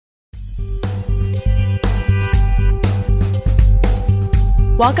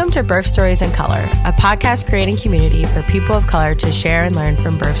Welcome to Birth Stories in Color, a podcast creating community for people of color to share and learn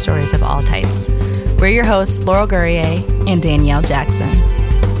from birth stories of all types. We're your hosts, Laurel Gourrier and Danielle Jackson.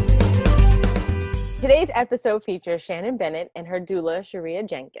 Today's episode features Shannon Bennett and her doula, Sharia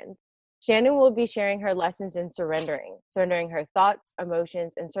Jenkins. Shannon will be sharing her lessons in surrendering her thoughts,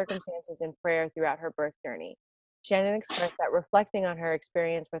 emotions, and circumstances in prayer throughout her birth journey. Shannon expressed that reflecting on her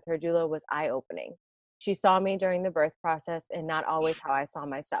experience with her doula was eye-opening. She saw me during the birth process and not always how I saw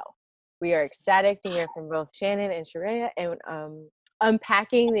myself. We are ecstatic to hear from both Shannon and Sharia and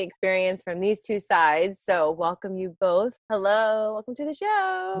unpacking the experience from these two sides. So welcome you both. Hello. Welcome to the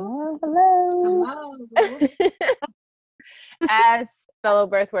show. Hello. As fellow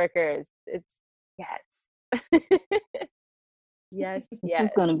birth workers, it's yes. Yes. This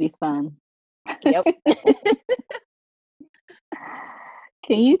is going to be fun. Yep.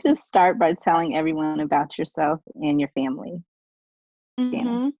 Can you just start by telling everyone about yourself and your family?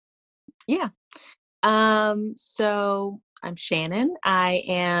 Mm-hmm. Yeah. So I'm Shannon. I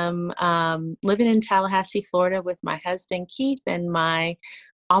am living in Tallahassee, Florida with my husband, Keith, and my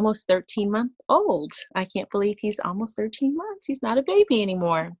almost 13-month-old. I can't believe he's almost 13 months. He's not a baby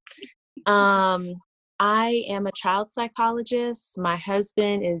anymore. I am a child psychologist. My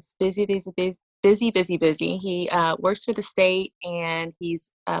husband is busy. He works for the state, and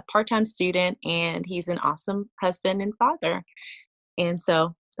he's a part-time student, and he's an awesome husband and father. And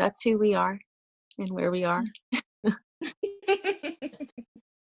so that's who we are and where we are.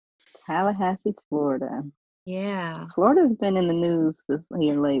 Tallahassee, Florida. Yeah. Florida's been in the news this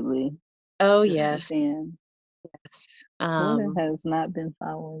year lately. Oh, yes. Yes. Florida has not been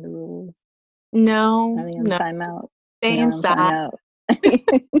following the rules. No. Are they on timeout? Stay inside.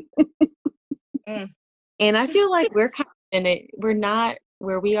 And I feel like we're kind of in it. We're not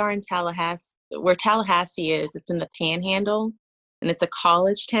where we are in Tallahassee, where Tallahassee is. It's in the Panhandle, and it's a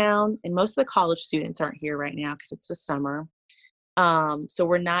college town. And most of the college students aren't here right now because it's the summer. So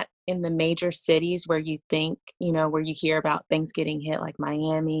we're not in the major cities where you think, where you hear about things getting hit, like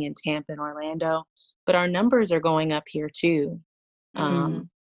Miami and Tampa and Orlando. But our numbers are going up here too.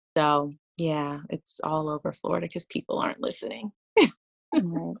 So yeah, it's all over Florida because people aren't listening.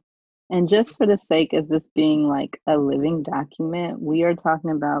 Right. And just for the sake of this being like a living document, we are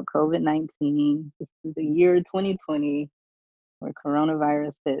talking about COVID-19. This is the year 2020 where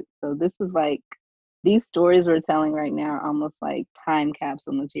coronavirus hit. So this is like, these stories we're telling right now are almost like time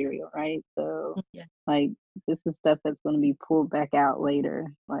capsule material, right? So like, this is stuff that's going to be pulled back out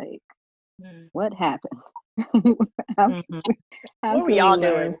later. Like, what happened? How what were y'all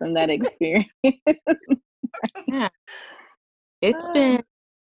doing from that experience? Yeah. It's been,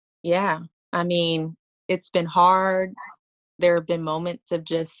 I mean, it's been hard. There have been moments of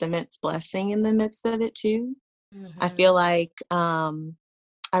just immense blessing in the midst of it too. I feel like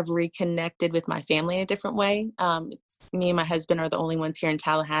I've reconnected with my family in a different way. Me and my husband are the only ones here in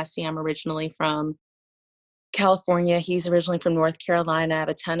Tallahassee. I'm originally from California. He's originally from North Carolina. I have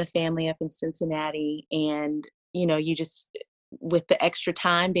a ton of family up in Cincinnati. And, you just, with the extra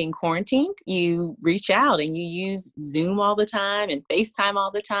time being quarantined, you reach out and you use Zoom all the time and FaceTime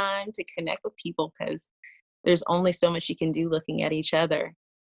all the time to connect with people because there's only so much you can do looking at each other.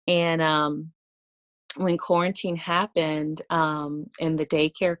 And when quarantine happened and the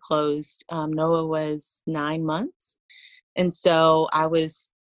daycare closed, Noah was 9 months. And so I was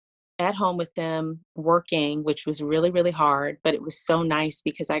at home with them working, which was really, really hard, but it was so nice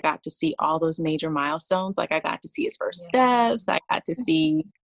because I got to see all those major milestones. Like I got to see his first steps. I got to see,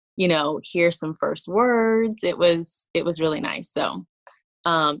 hear some first words. It was really nice. So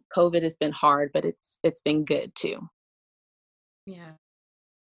COVID has been hard, but it's been good too. Yeah,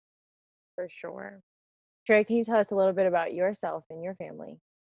 for sure. Trey, can you tell us a little bit about yourself and your family?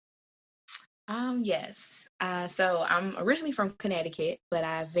 Yes. So I'm originally from Connecticut, but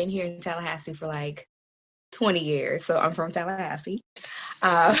I've been here in Tallahassee for like 20 years. So I'm from Tallahassee.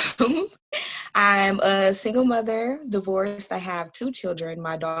 I'm a single mother, divorced. I have 2 children.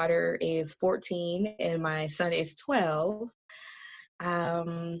 My daughter is 14 and my son is 12.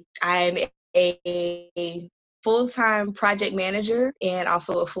 I'm a full-time project manager and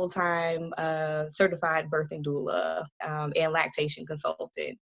also a full-time certified birthing doula and lactation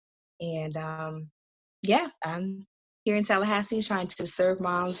consultant. And I'm here in Tallahassee trying to serve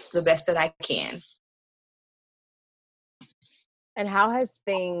moms the best that I can. And how has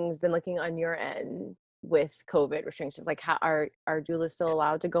things been looking on your end with COVID restrictions? Like, how are doulas still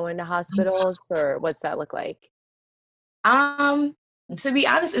allowed to go into hospitals, or what's that look like? To be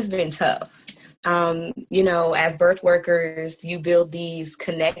honest, it's been tough. As birth workers, you build these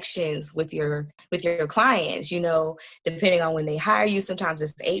connections with your clients, depending on when they hire you. Sometimes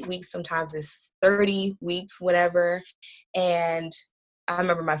it's 8 weeks, sometimes it's 30 weeks, whatever. And I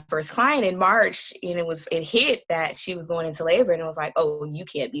remember my first client in March, and it hit that she was going into labor, and it was like, oh, you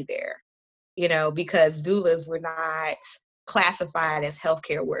can't be there, because doulas were not classified as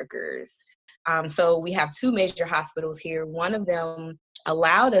healthcare workers. So we have 2 major hospitals here. One of them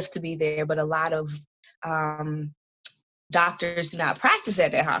allowed us to be there, but a lot of doctors do not practice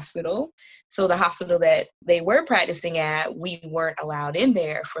at that hospital. So the hospital that they were practicing at, we weren't allowed in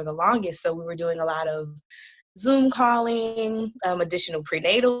there for the longest. So we were doing a lot of Zoom calling, additional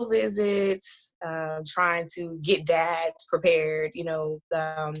prenatal visits, trying to get dads prepared,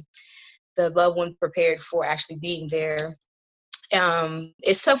 the loved one prepared for actually being there.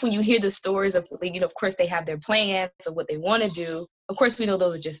 It's tough when you hear the stories of, of course they have their plans of what they want to do. Of course, we know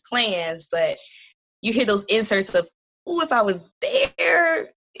those are just plans, but you hear those inserts of, "Ooh, if I was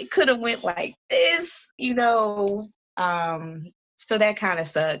there, it could have went like this," So that kind of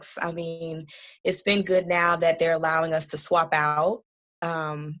sucks. I mean, it's been good now that they're allowing us to swap out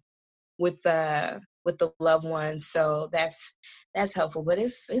with the loved ones, so that's helpful. But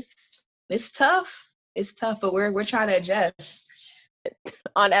it's tough. It's tough, but we're trying to adjust.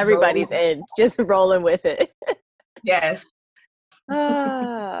 On everybody's end, just rolling with it. Yes.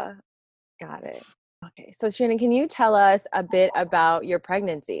 Got it. Okay, so Shannon, can you tell us a bit about your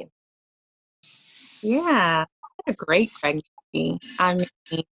pregnancy? Yeah, I had a great pregnancy. I mean,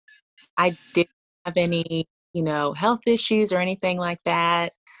 I didn't have any, health issues or anything like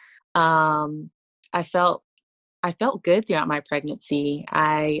that. I felt good throughout my pregnancy.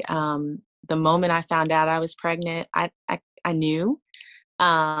 The moment I found out I was pregnant, I knew,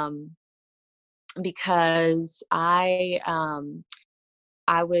 because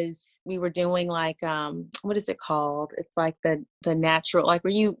we were doing like, what is it called? It's like the natural, like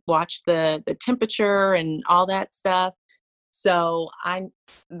where you watch the temperature and all that stuff. So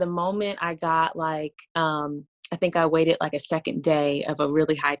the moment I got like, I think I waited like a second day of a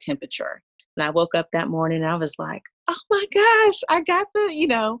really high temperature. And I woke up that morning and I was like, oh my gosh, I got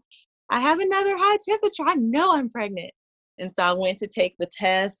I have another high temperature. I know I'm pregnant. And so I went to take the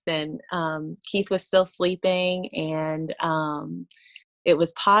test, and Keith was still sleeping, and it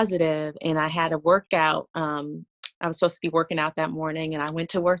was positive, and I had a workout. I was supposed to be working out that morning, and I went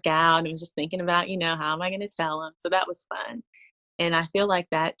to work out and was just thinking about, how am I going to tell him? So that was fun. And I feel like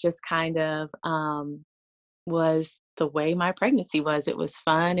that just kind of was the way my pregnancy was. It was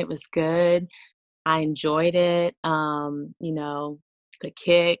fun. It was good. I enjoyed it. The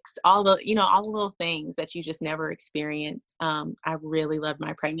kicks, all the little things that you just never experience. I really loved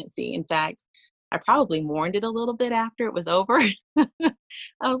my pregnancy. In fact, I probably mourned it a little bit after it was over. I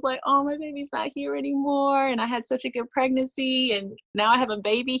was like, oh, my baby's not here anymore. And I had such a good pregnancy. And now I have a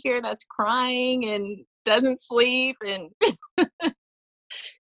baby here that's crying and doesn't sleep. And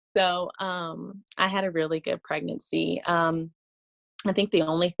so I had a really good pregnancy. I think the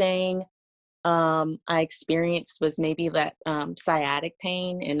only thing I experienced was maybe that sciatic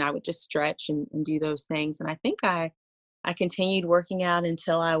pain, and I would just stretch and do those things. And I think I continued working out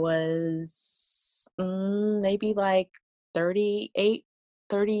until I was maybe like 38,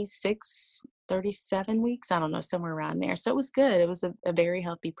 36, 37 weeks. I don't know, somewhere around there. So it was good. It was a very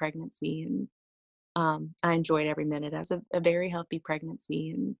healthy pregnancy, and I enjoyed every minute. It was a very healthy pregnancy,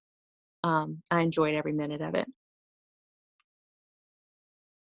 and I enjoyed every minute of it.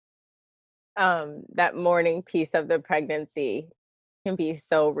 That morning piece of the pregnancy can be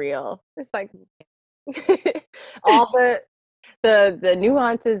so real. It's like all the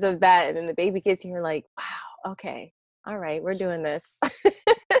nuances of that, and then the baby gets here, like, wow, okay, all right, we're doing this.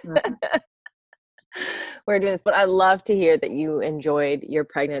 We're doing this. But I love to hear that you enjoyed your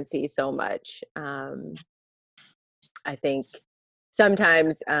pregnancy so much. I think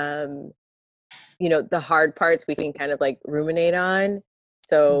sometimes the hard parts we can kind of like ruminate on.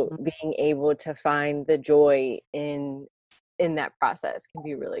 So being able to find the joy in that process can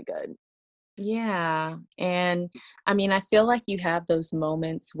be really good. Yeah. And I mean, I feel like you have those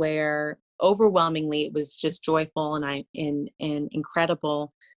moments where overwhelmingly it was just joyful and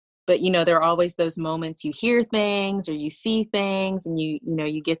incredible. But there are always those moments you hear things or you see things, and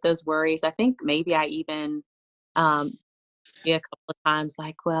you get those worries. I think maybe I even a couple of times,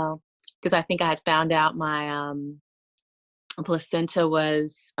 like, well, because I think I had found out my placenta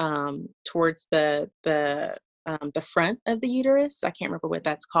was towards the front of the uterus. I can't remember what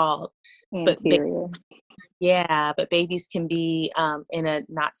that's called. Anterior. Yeah, but babies can be in a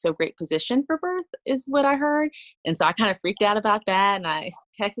not so great position for birth, is what I heard. And so I kind of freaked out about that. And I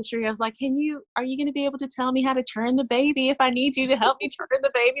texted Sheree. I was like, are you going to be able to tell me how to turn the baby if I need you to help me turn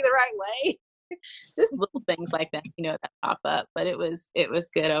the baby the right way? Just little things like that, that pop up. But it was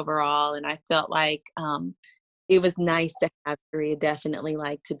good overall. And I felt like it was nice to have Sheree, definitely,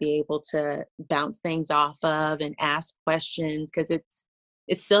 like, to be able to bounce things off of and ask questions, because it's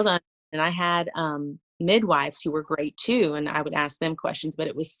still done. And I had midwives who were great too, and I would ask them questions, but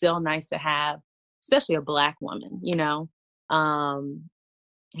it was still nice to have, especially a Black woman, um,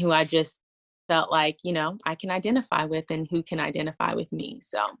 who I just felt like, I can identify with and who can identify with me.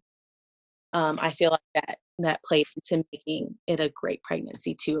 So I feel like that played into making it a great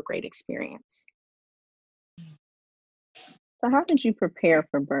pregnancy too, a great experience. So how did you prepare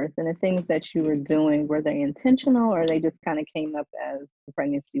for birth? And the things that you were doing, were they intentional or they just kind of came up as the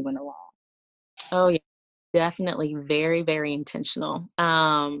pregnancy went along? Oh yeah, definitely very, very intentional.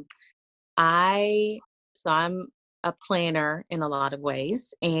 I'm a planner in a lot of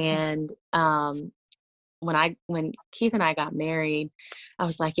ways. And when Keith and I got married, I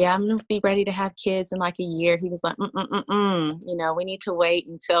was like, yeah, I'm gonna be ready to have kids in like a year. He was like, we need to wait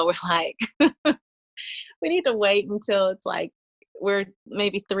until we're like, we need to wait until it's like we're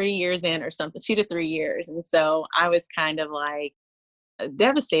maybe 3 years in or something, 2 to 3 years. And so I was kind of like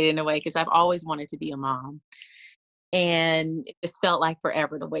devastated in a way, because I've always wanted to be a mom. And it just felt like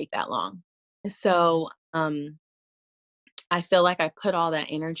forever to wait that long. So I feel like I put all that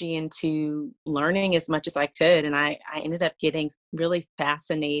energy into learning as much as I could. And I ended up getting really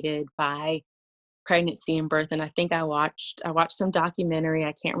fascinated by pregnancy and birth. And I think I watched some documentary.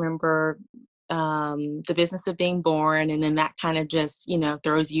 I can't remember, The Business of Being Born. And then that kind of just,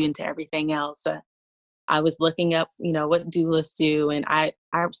 throws you into everything else. I was looking up, what doulas do. And I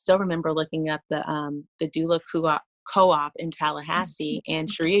still remember looking up the doula co-op in Tallahassee. And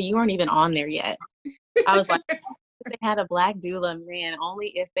Sharia, you weren't even on there yet. I was like, if they had a Black doula, man,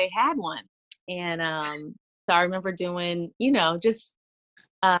 only if they had one. And so I remember doing, just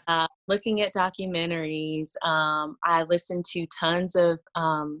looking at documentaries. I listened to tons of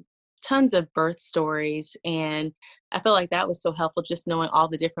birth stories, and I felt like that was so helpful, just knowing all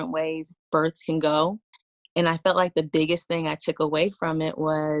the different ways births can go. And I felt like the biggest thing I took away from it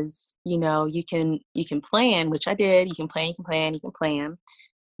was, you can plan, which I did. You can plan,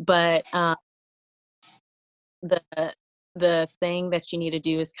 but the thing that you need to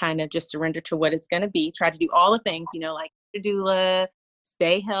do is kind of just surrender to what it's going to be. Try to do all the things, like your doula,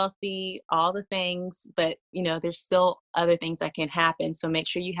 stay healthy, all the things, but there's still other things that can happen. So make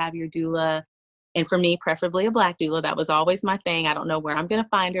sure you have your doula. And for me, preferably a Black doula. That was always my thing. I don't know where I'm going to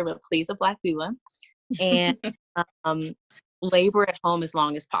find her, but please, a Black doula. And labor at home as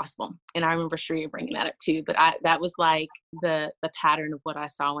long as possible. And I remember Sharia bringing that up too. But that was like the pattern of what I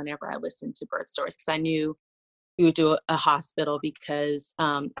saw whenever I listened to birth stories, because I knew we would do a hospital, because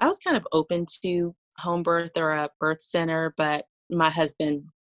I was kind of open to home birth or a birth center, but my husband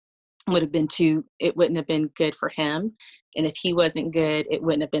it wouldn't have been good for him. And if he wasn't good, it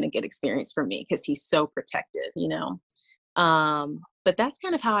wouldn't have been a good experience for me, because he's so protective, But that's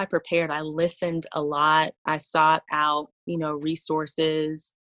kind of how I prepared. I listened a lot. I sought out,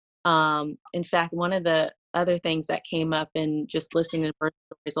 resources. In fact, one of the other things that came up in just listening to birth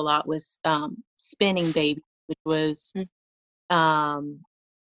stories a lot was spinning baby, which was,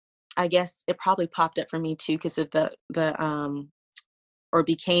 I guess it probably popped up for me too, because of or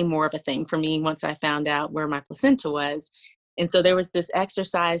became more of a thing for me once I found out where my placenta was. And so there was this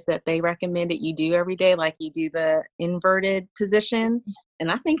exercise that they recommended you do every day, like you do the inverted position. And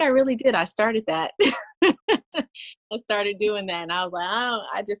I think I really did. I started that. I started doing that, and I was like,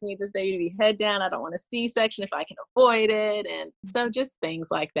 I just need this baby to be head down. I don't want a C-section if I can avoid it. And so just things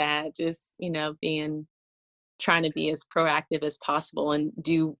like that, just, trying to be as proactive as possible and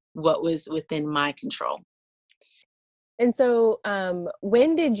do what was within my control. And so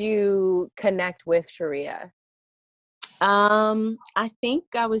when did you connect with Sharia? I think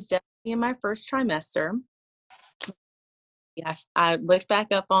I was definitely in my first trimester. Yeah, I looked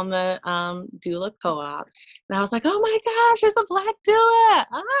back up on the doula co-op, and I was like, oh my gosh, there's a Black doula.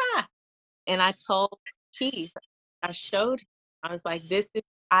 And I told Keith, I showed him, I was like,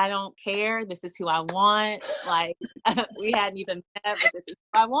 I don't care. This is who I want. Like, we hadn't even met, but this is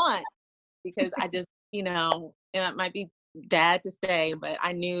who I want. Because I just, it might be bad to say, but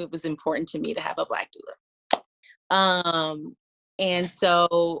I knew it was important to me to have a Black doula. And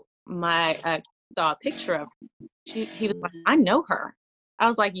so I saw a picture of her. He was like, I know her. I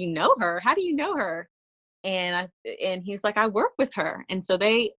was like, you know her? How do you know her? and he's like, I work with her. And so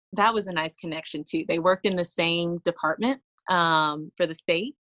that was a nice connection too. They worked in the same department for the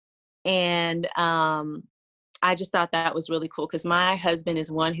state. And I just thought that was really cool because my husband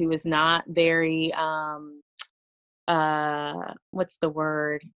is one who is not very, what's the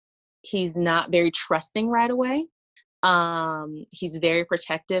word? He's not very trusting right away. He's very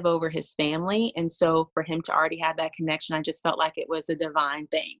protective over his family. And so for him to already have that connection, I just felt like it was a divine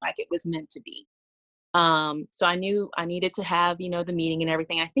thing, like it was meant to be. So I knew I needed to have, the meeting and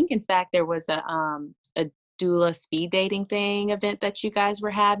everything. I think, in fact, there was a doula speed dating thing event that you guys were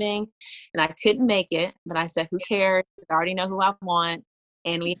having, and I couldn't make it, but I said, who cares? I already know who I want.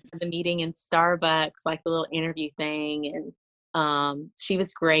 And we had the meeting in Starbucks, like the little interview thing. And she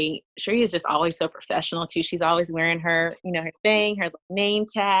was great. She is just always so professional too. She's always wearing her, her thing, her name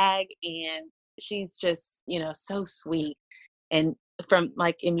tag, and she's just, so sweet. And from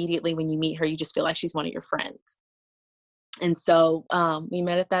like immediately when you meet her, you just feel like she's one of your friends. And so we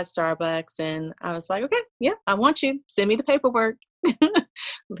met at that Starbucks, and I was like, okay, yeah, I want you. Send me the paperwork.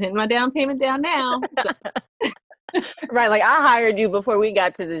 Putting my down payment down now. So. Right, like I hired you before we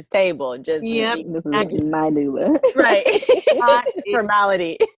got to this table. Just yep, this is my doula. Right, just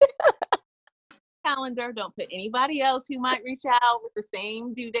formality. Calendar. Don't put anybody else who might reach out with the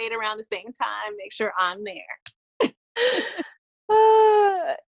same due date around the same time. Make sure I'm there.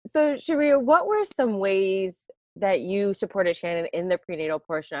 So, Sharia, what were some ways that you supported Shannon in the prenatal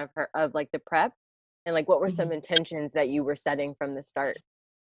portion of like the prep, and like what were some intentions that you were setting from the start?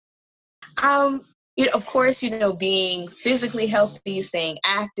 Of course, being physically healthy, staying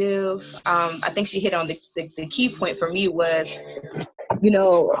active. I think she hit on the key point for me was,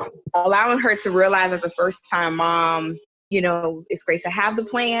 allowing her to realize as a first-time mom, it's great to have the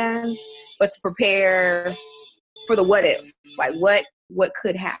plan, but to prepare for the what ifs, like what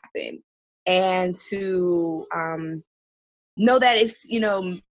could happen, and to know that it's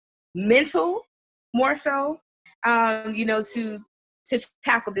mental more so, to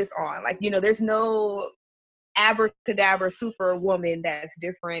tackle this on. Like, there's no abracadabra super woman that's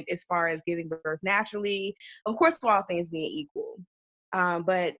different as far as giving birth naturally. Of course, for all things being equal.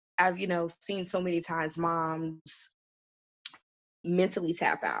 But I've, seen so many times moms mentally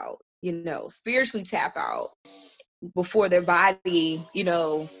tap out, spiritually tap out before their body,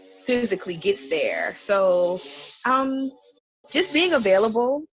 physically gets there. So just being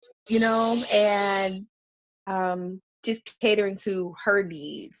available, and just catering to her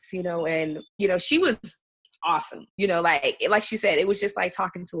needs, and, she was awesome, like she said, it was just like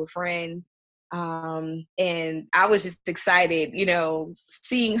talking to a friend. And I was just excited,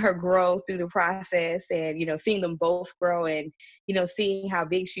 seeing her grow through the process, and, seeing them both grow, and, seeing how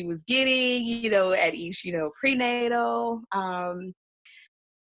big she was getting, at each, prenatal.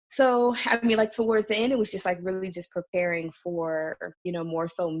 So, I mean, like towards the end, it was just like really just preparing for, more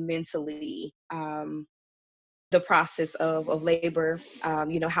so mentally, the process of labor,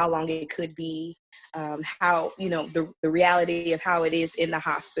 how long it could be, how, the reality of how it is in the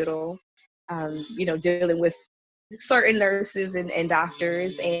hospital, dealing with certain nurses and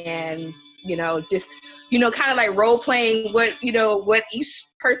doctors, and, just, kind of like role playing what each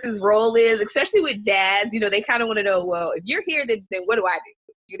person's role is, especially with dads, they kind of want to know, well, if you're here, then what do I do?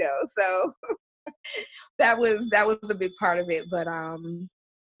 So that was a big part of it. But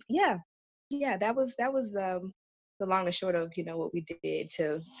yeah, that was the long and short of what we did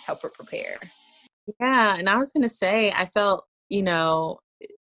to help her prepare. Yeah, and I was gonna say, I felt you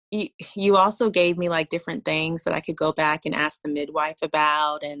also gave me like different things that I could go back and ask the midwife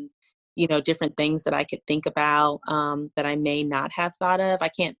about, and different things that I could think about that I may not have thought of. I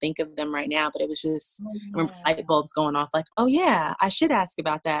can't think of them right now, but it was just I remember light bulbs going off like, oh yeah, I should ask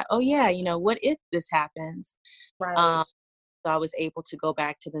about that. Oh yeah, what if this happens? Right. So I was able to go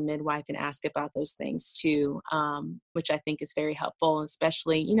back to the midwife and ask about those things too, which I think is very helpful,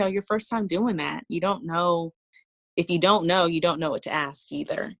 especially, your first time doing that. You don't know. If you don't know, you don't know what to ask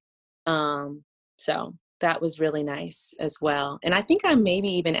either. So that was really nice as well. And I think I maybe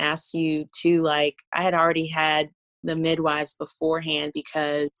even asked you to, like, I had already had the midwives beforehand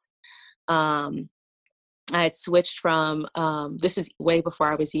because I had switched from, this is way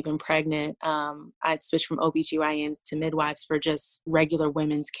before I was even pregnant. I had switched from OBGYNs to midwives for just regular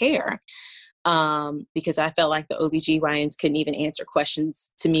women's care. Because I felt like the OBGYNs couldn't even answer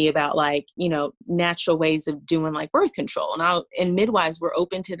questions to me about like, natural ways of doing like birth control. And midwives were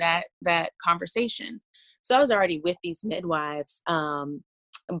open to that conversation. So I was already with these midwives.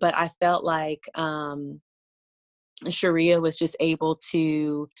 But I felt like, Sharia was just able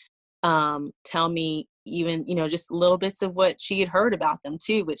to, tell me even, just little bits of what she had heard about them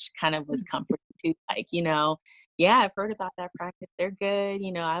too, which kind of was comforting too. Like, yeah, I've heard about that practice. They're good.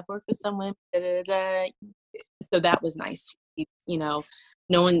 I've worked with some women. Da, da, da. So that was nice,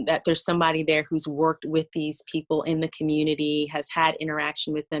 knowing that there's somebody there who's worked with these people in the community, has had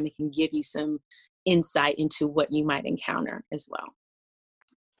interaction with them, and can give you some insight into what you might encounter as well.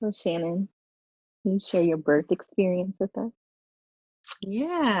 So Shannon, can you share your birth experience with us?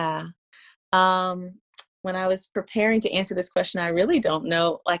 Yeah. When I was preparing to answer this question, I really don't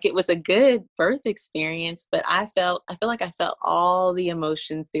know. Like, it was a good birth experience, but I feel like I felt all the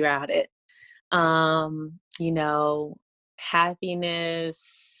emotions throughout it.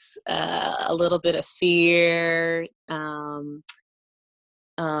 Happiness, a little bit of fear,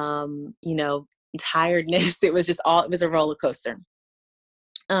 tiredness. It was a roller coaster.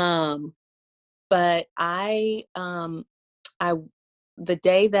 But the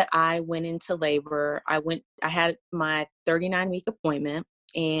day that I went into labor, I had my 39-week appointment,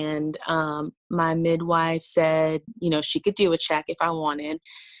 and my midwife said, she could do a check if I wanted.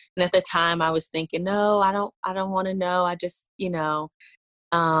 And at the time I was thinking, no, I don't want to know. I just, this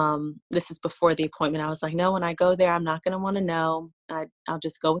is before the appointment. I was like, no, when I go there, I'm not going to want to know. I'll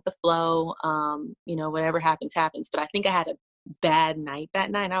just go with the flow. Whatever happens, happens. But I think I had a bad night that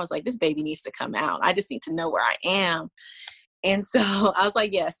night. I was like, this baby needs to come out. I just need to know where I am. And so I was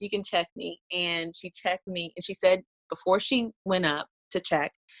like, yes, you can check me. And she checked me, and she said, before she went up to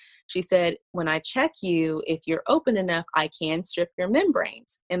check, she said, when I check you, if you're open enough, I can strip your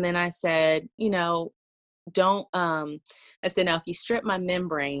membranes. And then I said, don't, I said, now if you strip my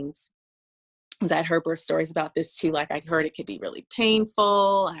membranes, because I'd heard birth stories about this too. Like, I heard it could be really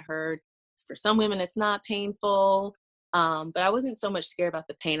painful. I heard for some women it's not painful. But I wasn't so much scared about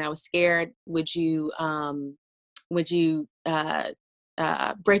the pain. I was scared, would you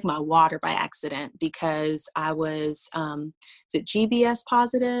break my water by accident? Because I was, is it GBS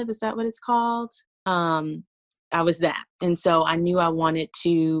positive? Is that what it's called? I was that. And so I knew I wanted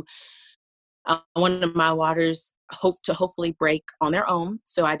my waters hopefully break on their own.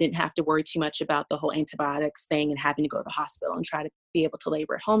 So I didn't have to worry too much about the whole antibiotics thing and having to go to the hospital, and try to be able to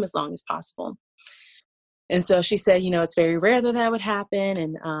labor at home as long as possible. And so she said, it's very rare that would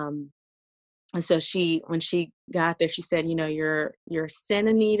happen. And so when she got there, she said, you're a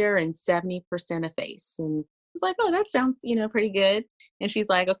centimeter and 70% efface. And I was like, oh, that sounds, pretty good. And she's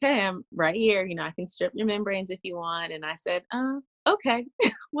like, okay, I'm right here. I can strip your membranes if you want. And I said, okay,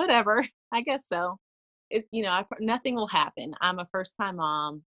 whatever. I guess so. Nothing will happen. I'm a first time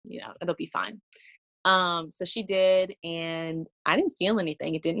mom, it'll be fine. So she did, and I didn't feel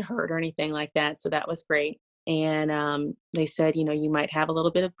anything. It didn't hurt or anything like that. So that was great. And they said, you might have a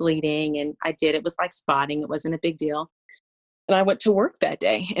little bit of bleeding. And I did. It was like spotting. It wasn't a big deal. And I went to work that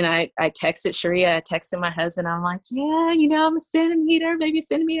day, and I texted Sharia. I texted my husband. I'm like, yeah, I'm a centimeter, maybe a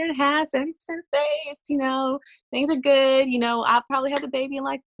centimeter and a half, 70% face, things are good. I'll probably have a baby in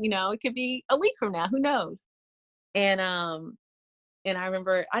it could be a week from now. Who knows? And I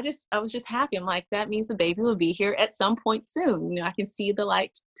remember I was just happy. I'm like, that means the baby will be here at some point soon. I can see the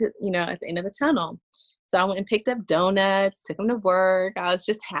light at the end of the tunnel. So I went and picked up donuts, took them to work. I was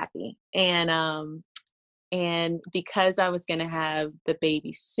just happy. And because I was going to have the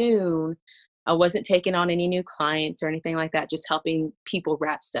baby soon, I wasn't taking on any new clients or anything like that, just helping people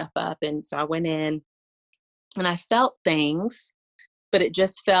wrap stuff up. And so I went in and I felt things, but it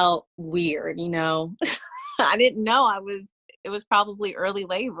just felt weird. I didn't know it was probably early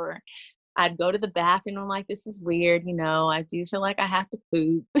labor. I'd go to the bathroom. I'm like, this is weird. I do feel like I have to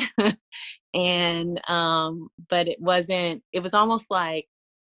poop. And, but it was almost like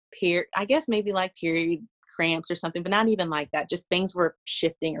I guess maybe like period cramps or something, but not even like that. Just things were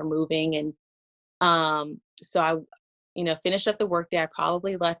shifting or moving. And, so I, finished up the workday. I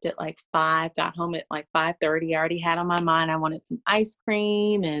probably left at like 5, got home at like 5:30. I already had on my mind, I wanted some ice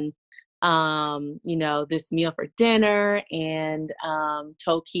cream and, this meal for dinner, and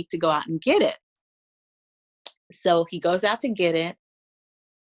told Keith to go out and get it. So he goes out to get it.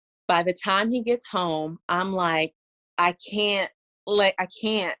 By the time he gets home, I'm like, I can't, I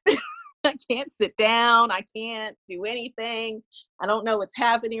can't sit down. I can't do anything. I don't know what's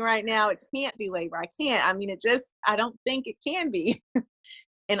happening right now. It can't be labor. I can't. I mean, I don't think it can be.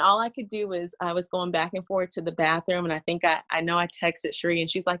 And all I could do was I was going back and forth to the bathroom. And I think I know I texted Sheree, and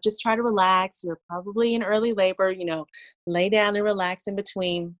she's like, just try to relax. You're probably in early labor, lay down and relax in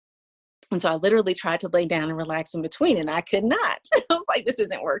between. And so I literally tried to lay down and relax in between, and I could not. I was like, this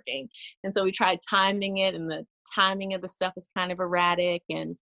isn't working. And so we tried timing it, and the timing of the stuff was kind of erratic.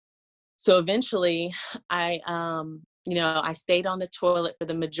 And so eventually I stayed on the toilet for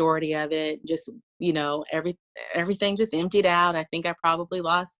the majority of it, just everything just emptied out. I think I probably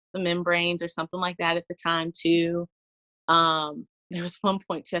lost the membranes or something like that at the time too. There was one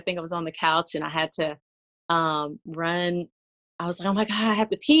point too, I think I was on the couch and I had to run. I was like, oh my God, I have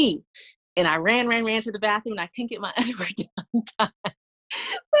to pee. And I ran to the bathroom and I couldn't get my underwear done. I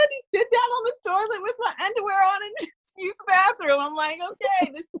had to sit down on the toilet with my underwear on and use the bathroom. I'm like,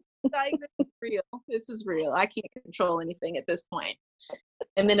 okay, this is real. This is real. I can't control anything at this point.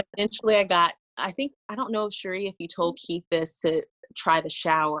 And then eventually I don't know, Sheree, if you told Keith this, to try the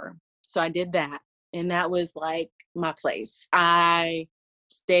shower. So I did that. And that was like my place. I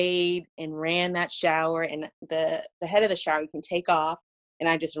stayed and ran that shower, and the head of the shower you can take off. And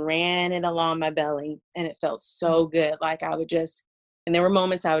I just ran it along my belly, and it felt so good. Like I would just, and there were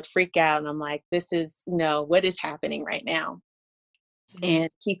moments I would freak out and I'm like, this is, what is happening right now? And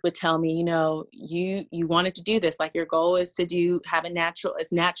Keith would tell me, you wanted to do this. Like your goal is to have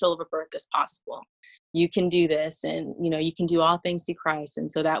as natural of a birth as possible. You can do this, and, you can do all things through Christ. And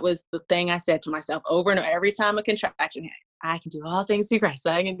so that was the thing I said to myself over and over. Every time a contraction hit, I can do all things through Christ.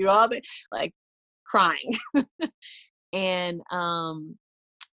 I can do all the, like, crying. And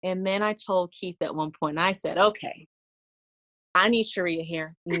then I told Keith at one point, I said, okay, I need Sharia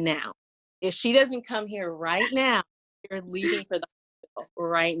here now. If she doesn't come here right now, you're leaving for the hospital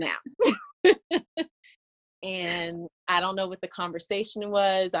right now. And I don't know what the conversation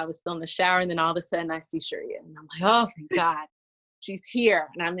was. I was still in the shower, and then all of a sudden I see Sharia, and I'm like, oh my God, she's here.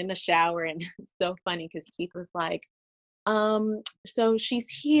 And I'm in the shower, and it's so funny because Keith was like, so she's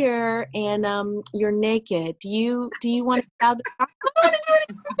here, and you're naked. Do you want to get out of the shower? I don't want to do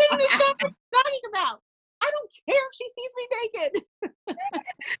anything to stay in the shower. What are you talking about? I don't care if she sees me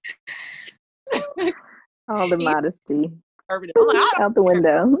naked. All the modesty. I'm like, out the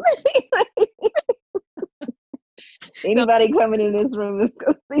window. Anybody coming in this room is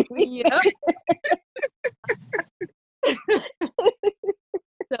gonna see me. Yep.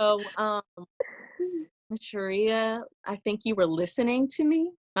 So, Sharia, I think you were listening to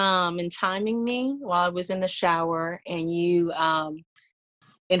me and timing me while I was in the shower, and you,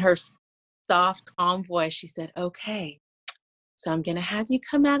 in her soft, calm voice, she said, okay, so I'm going to have you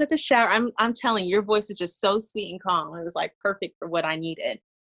come out of the shower. I'm telling you, your voice was just so sweet and calm. It was like perfect for what I needed.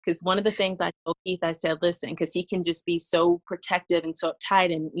 Because one of the things I told Keith, I said, listen, because he can just be so protective and so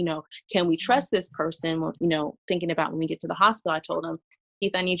uptight, and, can we trust this person? Well, thinking about when we get to the hospital, I told him,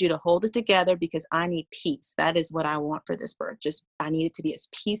 Keith, I need you to hold it together because I need peace. That is what I want for this birth. I need it to be as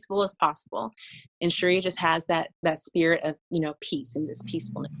peaceful as possible. And Sharia just has that spirit of, peace and this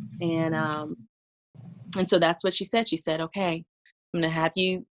peacefulness. And so that's what she said. She said, okay, I'm going to have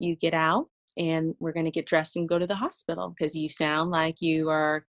you get out, and we're going to get dressed and go to the hospital because you sound like you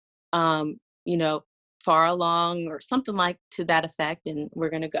are, far along or something like to that effect. And we're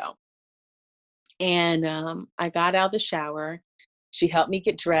going to go. And I got out of the shower. She helped me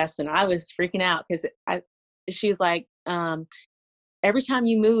get dressed, and I was freaking out because she was like, every time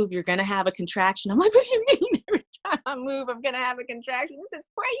you move, you're going to have a contraction. I'm like, what do you mean? Every time I move, I'm going to have a contraction. This is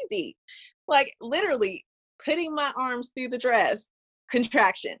crazy. Like literally putting my arms through the dress,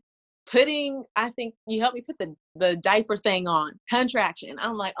 contraction. I think you helped me put the diaper thing on, contraction.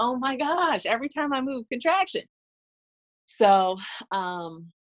 I'm like, oh my gosh, every time I move, contraction. So,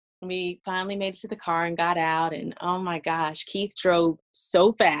 we finally made it to the car and got out, and oh my gosh, Keith drove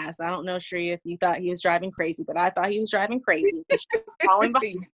so fast. I don't know, Sharia, if you thought he was driving crazy, but I thought he was driving crazy.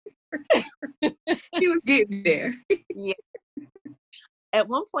 He was getting there. Yeah. At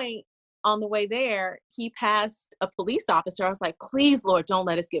one point on the way there, he passed a police officer. I was like, please, Lord, don't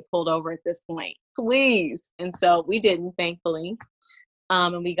let us get pulled over at this point, please. And so we didn't, thankfully.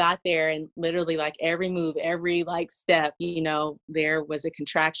 And we got there, and literally like every move, every like step, there was a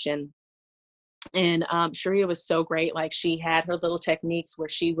contraction. And Sharia was so great. Like she had her little techniques where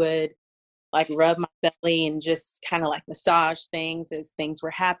she would like rub my belly and just kind of like massage things as things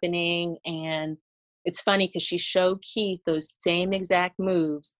were happening. And it's funny because she showed Keith those same exact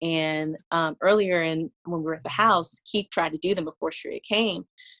moves. And earlier when we were at the house, Keith tried to do them before Sharia came.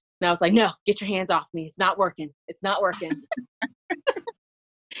 And I was like, no, get your hands off me. It's not working. It's not working.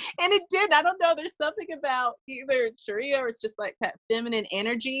 And it did. I don't know. There's something about either Sharia or it's just like that feminine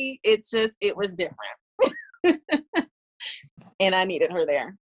energy. It was different. And I needed her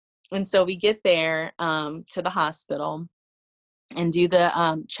there. And so we get there to the hospital and do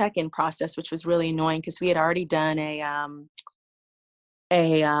the check-in process, which was really annoying because we had already done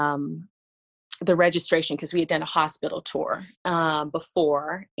the registration because we had done a hospital tour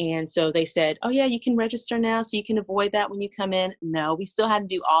before. And so they said, oh yeah, you can register now so you can avoid that when you come in. No, we still had to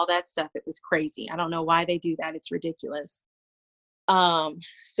do all that stuff. It was crazy. I don't know why they do that. It's ridiculous.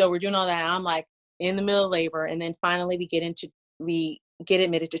 So we're doing all that. I'm like, in the middle of labor. And then finally we get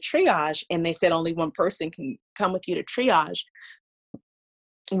admitted to triage, and they said only one person can come with you to triage,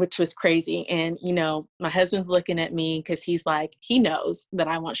 which was crazy. And, you know, my husband's looking at me because he's like, he knows that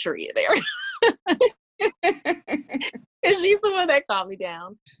I want Sharia there. And she's the one that calmed me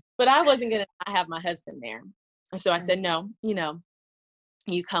down. But I wasn't going to not have my husband there. And so I said, no, you know,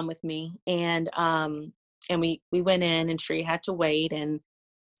 you come with me. And we went in, and Sharia had to wait. And,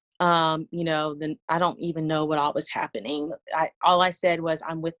 you know, then I don't even know what all was happening. All I said was,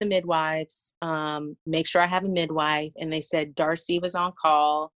 I'm with the midwives, make sure I have a midwife. And they said Darcy was on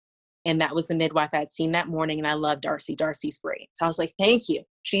call. And that was the midwife I had seen that morning. And I love Darcy. Darcy's great. So I was like, thank you.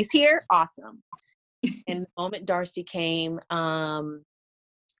 She's here. Awesome. And the moment Darcy came,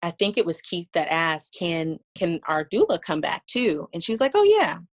 I think it was Keith that asked, can our doula come back too? And she was like,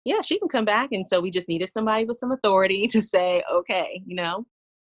 oh yeah, she can come back. And so we just needed somebody with some authority to say, okay, you know?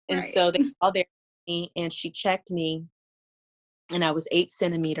 And Right. so they called there me, and she checked me, and I was 8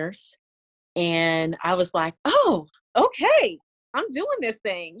 centimeters. And I was like, oh, okay, I'm doing this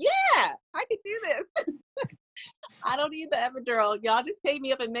thing. Yeah, I can do this. I don't need the epidural. Y'all just take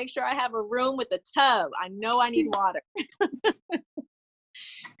me up and make sure I have a room with a tub. I know I need water.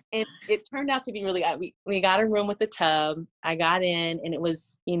 And it turned out to be really, we got a room with the tub. I got in, and it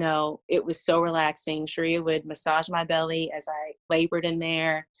was, you know, it was so relaxing. Sharia would massage my belly as I labored in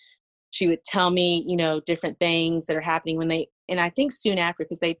there. She would tell me, you know, different things that are happening and I think soon after,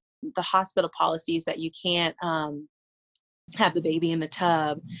 because the hospital policies that you can't have the baby in the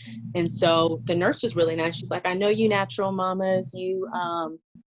tub. And so the nurse was really nice. She's like, I know you natural mamas, you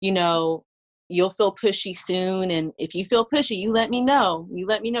know, you'll feel pushy soon. And if you feel pushy, you let me know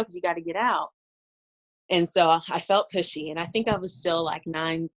because you got to get out. And so I felt pushy, and I think I was still like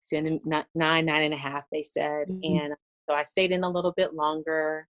 9.5, they said. Mm-hmm. And so I stayed in a little bit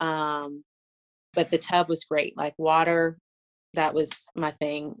longer. But the tub was great, like water, that was my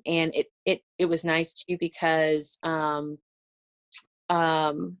thing. And it was nice too, because I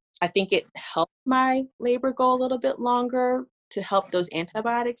think it helped my labor go a little bit longer to help those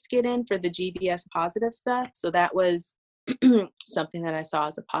antibiotics get in for the GBS positive stuff. So that was something that I saw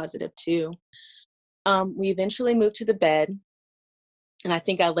as a positive too. We eventually moved to the bed, and I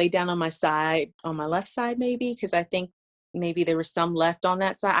think I laid down on my left side, maybe, because I think maybe there was some left on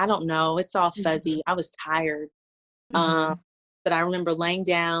that side. I don't know. It's all fuzzy. I was tired. But I remember laying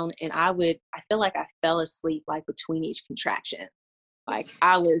down, and I feel like I fell asleep like between each contraction. Like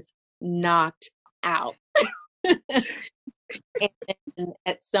I was knocked out. And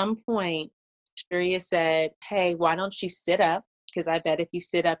at some point, Sharia said, hey, why don't you sit up? Because I bet if you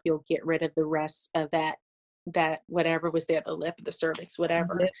sit up, you'll get rid of the rest of that whatever was there, the lip, the cervix,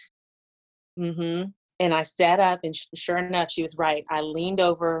 whatever. Mm-hmm. And I sat up, and sure enough, she was right. I leaned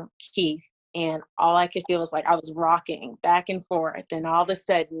over Keith, and all I could feel was like I was rocking back and forth. And all of a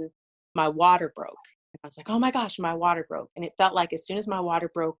sudden, my water broke. And I was like, oh my gosh, my water broke. And it felt like as soon as my water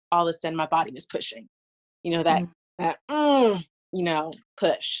broke, all of a sudden my body was pushing. You know, that you know,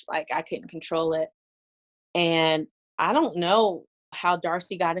 push. Like I couldn't control it. And I don't know how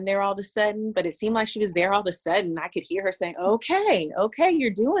Darcy got in there all of a sudden, but it seemed like she was there all of a sudden. I could hear her saying, okay,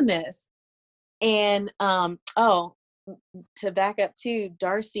 you're doing this. And, to back up too,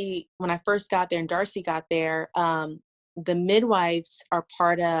 Darcy, when I first got there and Darcy got there, the midwives are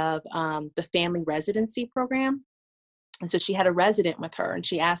part of the family residency program. And so she had a resident with her, and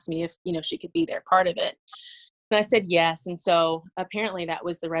she asked me if, you know, she could be there, part of it. And I said yes. And so apparently that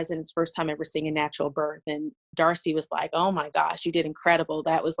was the resident's first time ever seeing a natural birth. And Darcy was like, oh my gosh, you did incredible.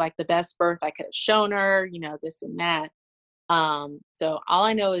 That was like the best birth I could have shown her, you know, this and that. So all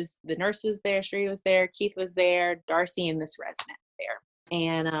I know is the nurse was there, Sharia was there, Keith was there, Darcy and this resident there.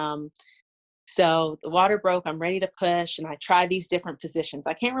 And so the water broke, I'm ready to push, and I tried these different positions.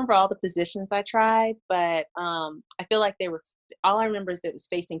 I can't remember all the positions I tried, but I feel like all I remember is that it was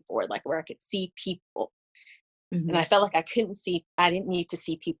facing forward, like where I could see people. And I felt like I didn't need to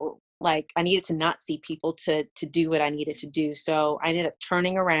see people. Like I needed to not see people to do what I needed to do. So I ended up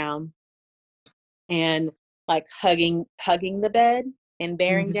turning around and like hugging the bed and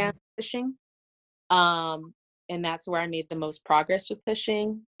bearing down, pushing. And that's where I made the most progress with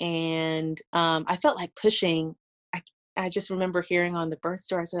pushing. And I felt like pushing, I just remember hearing on the birth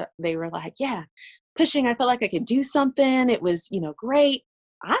stories, they were like, yeah, pushing, I felt like I could do something. It was, you know, great.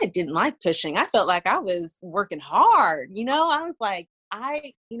 I didn't like pushing. I felt like I was working hard, you know. I was like, I've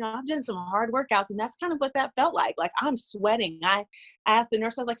done some hard workouts, and that's kind of what that felt like. Like I'm sweating. I asked the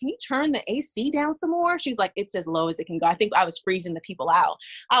nurse, I was like, can you turn the AC down some more? She was like, it's as low as it can go. I think I was freezing the people out.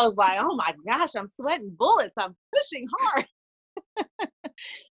 I was like, oh my gosh, I'm sweating bullets. I'm pushing hard.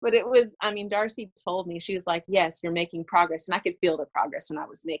 But it was, I mean, Darcy told me, she was like, yes, you're making progress. And I could feel the progress when I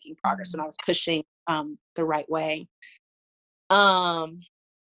was making progress, when I was pushing the right way. And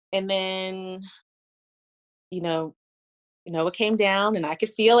then, you know, it came down and I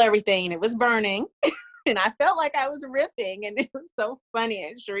could feel everything and it was burning. And I felt like I was ripping, and it was so funny.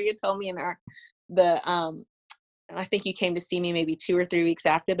 And Sharia told me I think you came to see me maybe 2 or 3 weeks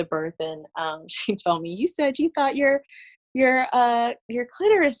after the birth, and she told me, you said you thought your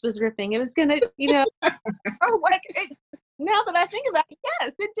clitoris was ripping. It was gonna, I was like, now that I think about it,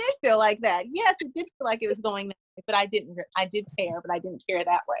 yes, it did feel like that. Yes, it did feel like it was going that way, but I did tear, but I didn't tear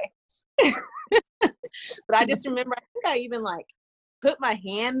that way. But I just remember, I think I even like put my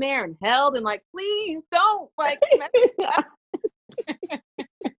hand there and held and like, please don't like mess it up.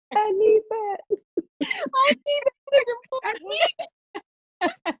 I need that. I need it. It's important.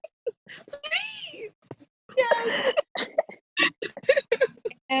 Please. Yes.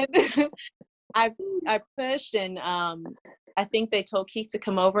 And I pushed, and I think they told Keith to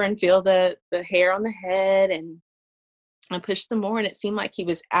come over and feel the hair on the head, and I pushed some more, and it seemed like he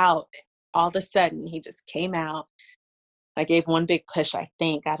was out. All of a sudden, he just came out. I gave one big push, I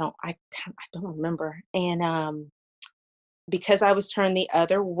think. I don't remember. And because I was turned the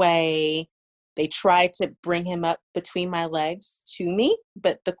other way, they tried to bring him up between my legs to me,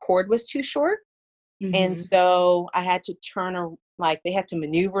 but the cord was too short. Mm-hmm. And so I had to they had to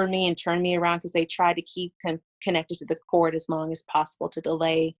maneuver me and turn me around, because they tried to keep him connected to the cord as long as possible to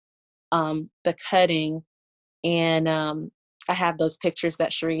delay the cutting. And I have those pictures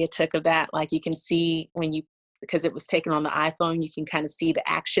that Sharia took of that. Like, you can see because it was taken on the iPhone, you can kind of see the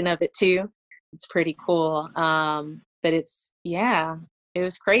action of it too. It's pretty cool. But it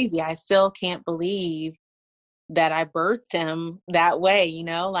was crazy. I still can't believe that I birthed him that way,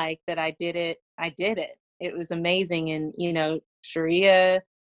 like that I did it. It was amazing. And, Sharia,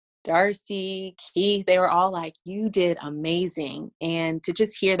 Darcy, Keith, they were all like, you did amazing. And to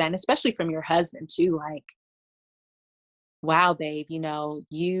just hear that, and especially from your husband too, like, wow, babe,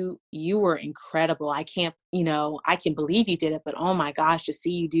 you were incredible. I can believe you did it, but oh my gosh, to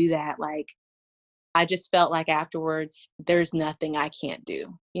see you do that, like, I just felt like afterwards, there's nothing I can't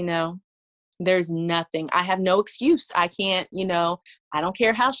do, there's nothing. I have no excuse. I can't, I don't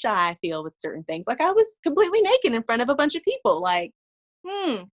care how shy I feel with certain things. Like, I was completely naked in front of a bunch of people. Like,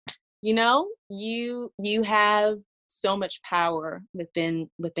 you have so much power within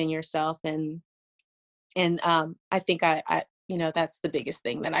yourself. And I think I that's the biggest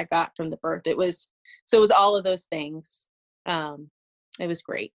thing that I got from the birth. It was all of those things. It was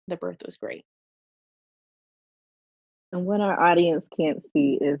great. The birth was great. And what our audience can't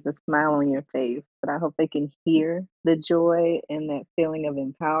see is the smile on your face, but I hope they can hear the joy and that feeling of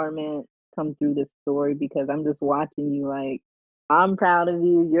empowerment come through this story, because I'm just watching you like, I'm proud of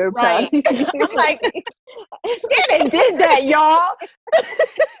you. You're proud of you. I'm like, Shannon did that, y'all.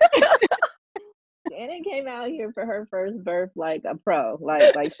 Shannon came out here for her first birth like a pro,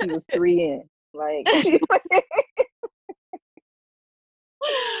 like she was 3 in. Like,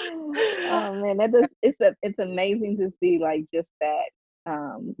 oh man, it's amazing to see, like, just that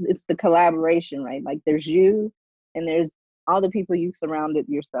it's the collaboration, right? Like, there's you and there's all the people you surrounded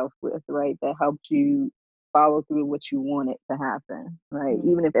yourself with, right, that helped you follow through what you wanted to happen, right? Mm-hmm.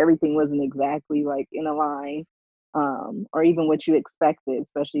 Even if everything wasn't exactly like in a line, or even what you expected,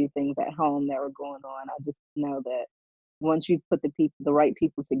 especially things at home that were going on. I just know that once you put the right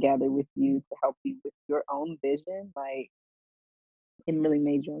people together with you to help you with your own vision, like, it really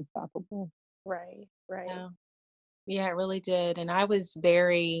made you unstoppable. Right. Yeah, it really did. And I was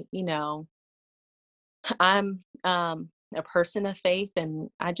very, I'm a person of faith, and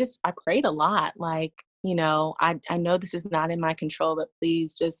I prayed a lot. Like, I know this is not in my control, but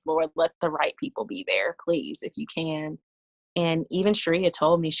please just, Lord, let the right people be there, please, if you can. And even Sharia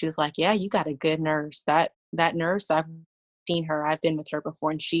told me, she was like, yeah, you got a good nurse. That nurse, I've seen her, I've been with her before,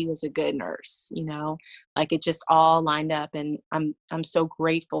 and she was a good nurse, like, it just all lined up. And I'm so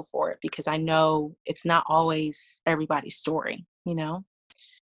grateful for it, because I know it's not always everybody's story, but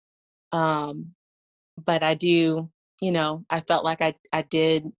I do, I felt like I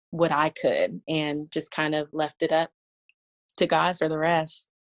did what I could, and just kind of left it up to God for the rest.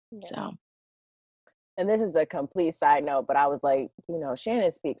 Yeah. So. And this is a complete side note, but I was like,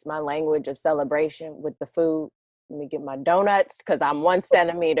 Shannon speaks my language of celebration with the food. Let me get my donuts, because I'm 1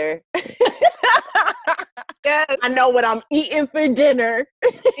 centimeter. Yes. I know what I'm eating for dinner.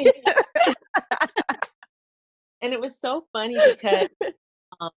 And it was so funny because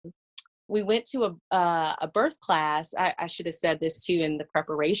we went to a birth class. I should have said this too in the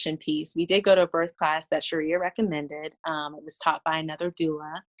preparation piece. We did go to a birth class that Sharia recommended. It was taught by another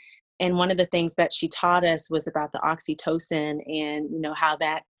doula. And one of the things that she taught us was about the oxytocin and, you know, how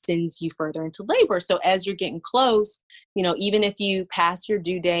that sends you further into labor. So as you're getting close, you know, even if you pass your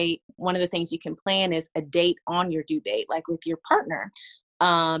due date, one of the things you can plan is a date on your due date, like with your partner,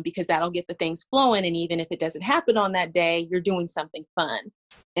 because that'll get the things flowing. And even if it doesn't happen on that day, you're doing something fun.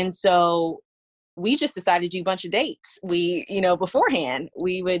 And so we just decided to do a bunch of dates. We, you know, beforehand,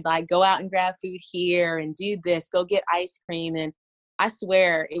 we would like go out and grab food here and do this, go get ice cream. And I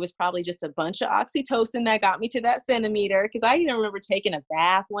swear it was probably just a bunch of oxytocin that got me to that centimeter. Cause I even remember taking a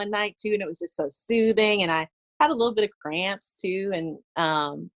bath one night too, and it was just so soothing. And I had a little bit of cramps too. And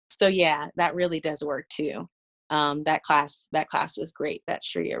so yeah, that really does work too. That class was great that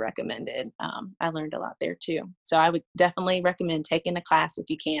Sharia recommended. I learned a lot there too. So I would definitely recommend taking a class if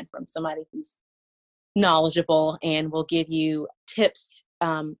you can from somebody who's knowledgeable and will give you tips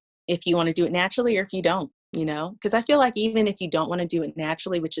if you want to do it naturally or if you don't, you know, because I feel like even if you don't want to do it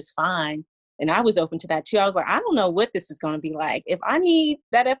naturally, which is fine. And I was open to that too. I was like, I don't know what this is going to be like. If I need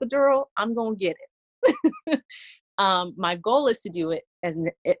that epidural, I'm going to get it. My goal is to do it as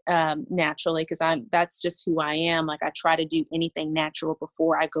naturally because that's just who I am. Like I try to do anything natural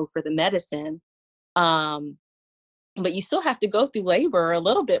before I go for the medicine. But you still have to go through labor a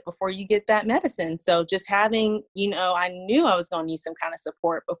little bit before you get that medicine. So just having, you know, I knew I was going to need some kind of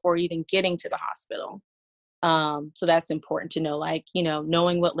support before even getting to the hospital. So that's important to know, like, you know,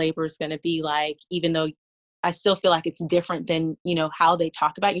 knowing what labor is going to be like, even though I still feel like it's different than, you know, how they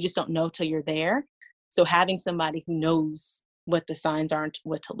talk about it. You just don't know till you're there. So having somebody who knows what the signs are and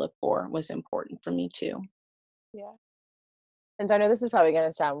what to look for was important for me too. Yeah. And so I know this is probably going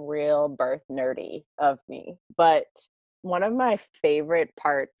to sound real birth nerdy of me, but one of my favorite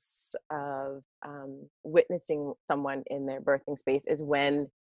parts of witnessing someone in their birthing space is when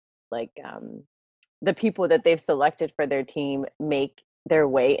like the people that they've selected for their team make their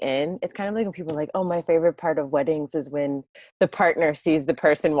way in. It's kind of like when people are like, oh, my favorite part of weddings is when the partner sees the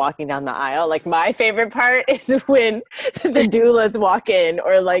person walking down the aisle. Like my favorite part is when the doulas walk in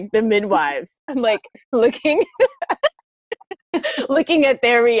or like the midwives. I'm like looking at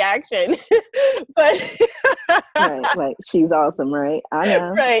their reaction. But right, she's awesome, right? I know,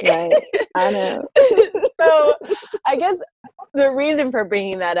 right? I know. So I guess the reason for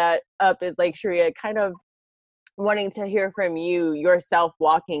bringing that up is like Sharia, kind of wanting to hear from you yourself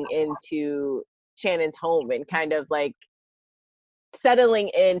walking into Shannon's home and kind of like settling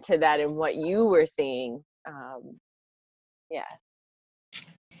into that and what you were seeing. Yeah.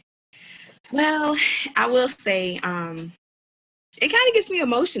 Well, I will say, it kind of gets me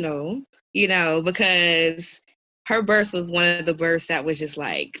emotional, you know, because her birth was one of the births that was just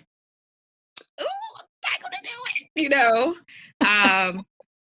like, ooh, I'm not gonna do it, you know,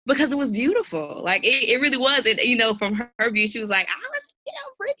 because it was beautiful. Like it really was. And, you know, from her view, she was like, I was, you know,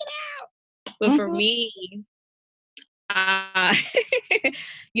 freaking out. But for me,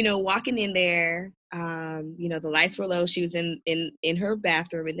 you know, walking in there, you know, the lights were low. She was in her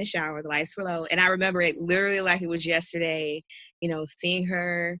bathroom in the shower. The lights were low. And I remember it literally like it was yesterday, you know, seeing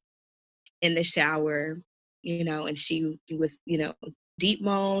her in the shower, you know, and she was, you know, deep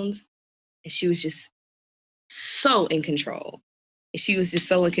moans. And she was just so in control. She was just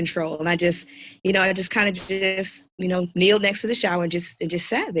so in control. And I just, you know, I just kind of just, you know, kneeled next to the shower and just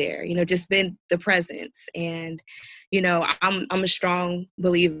sat there, you know, just been the presence. And, you know, I'm a strong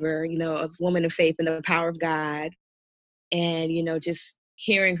believer, you know, of woman of faith and the power of God. And, you know, just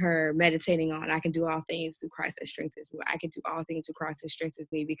hearing her meditating on, I can do all things through Christ that strengthens me. I can do all things through Christ that strengthens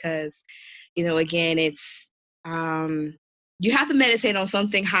me because, you know, again, it's, you have to meditate on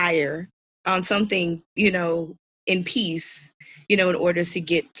something higher, on something, you know, in peace, you know, in order to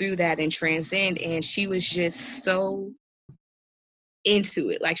get through that and transcend. And she was just so into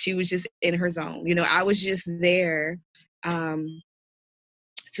it. Like she was just in her zone. You know, I was just there to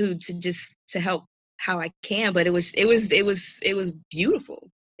help how I can, but it was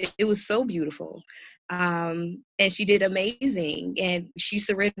beautiful. It was so beautiful. And she did amazing, and she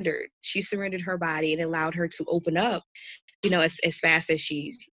surrendered her body and allowed her to open up, you know, as fast as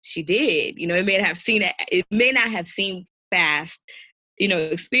she did. You know, it may not have seemed fast, you know,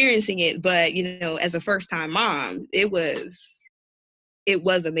 experiencing it, but, you know, as a first time mom, it was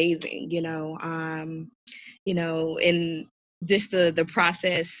amazing, you know, and just the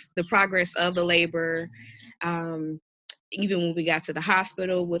progress of the labor, even when we got to the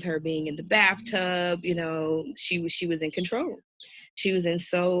hospital with her being in the bathtub, you know, she was in control. She was in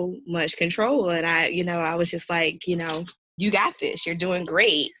so much control. And I was just like, you know, you got this, you're doing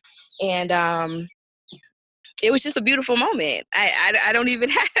great. And it was just a beautiful moment. I don't even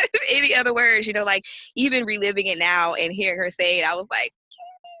have any other words, you know, like even reliving it now and hearing her say it, I was like,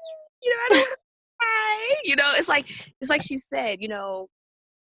 you know, I don't want to cry. You know, it's like she said, you know,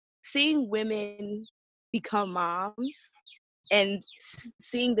 seeing women become moms and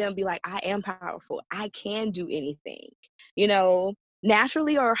seeing them be like, I am powerful. I can do anything, you know,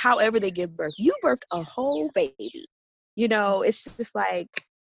 naturally or however they give birth. You birthed a whole baby. You know, it's just like,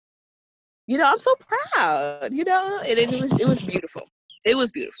 you know, I'm so proud, you know, and it was beautiful. It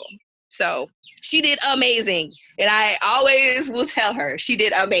was beautiful. So she did amazing. And I always will tell her she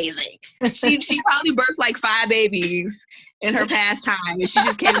did amazing. She probably birthed like 5 babies in her past time. And she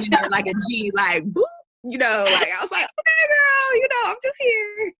just came in there like a G, like, boop, you know, like I was like, okay, girl, you know, I'm just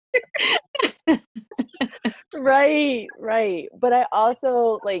here. Right. But I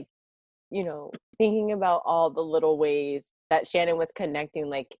also like, you know, thinking about all the little ways that Shannon was connecting,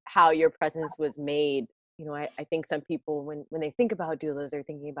 like how your presence was made. You know, I think some people when they think about doulas are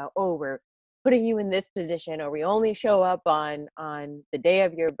thinking about, oh, we're putting you in this position, or we only show up on the day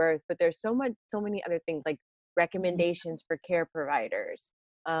of your birth. But there's so many other things like recommendations for care providers.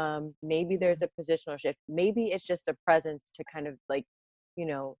 Maybe there's a positional shift. Maybe it's just a presence to kind of like, you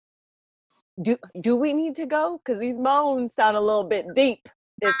know, do we need to go? Because these moans sound a little bit deep.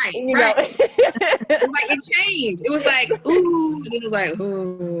 You know. It was like it changed. It was like ooh, and it was like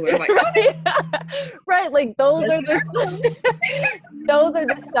ooh. And I'm like, right. Like those are the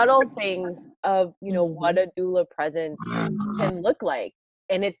subtle things of, you know, what a doula presence can look like,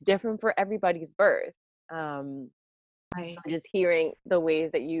 and it's different for everybody's birth. Just hearing the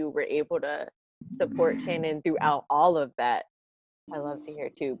ways that you were able to support Shannon throughout all of that, I love to hear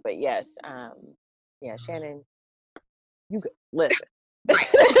too. But yes, yeah, Shannon, you listen.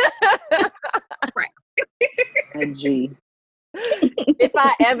 Right. A G. If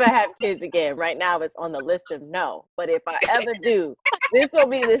I ever have kids again, right now it's on the list of no. But if I ever do, this will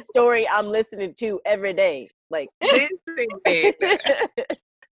be the story I'm listening to every day. Like, Yes.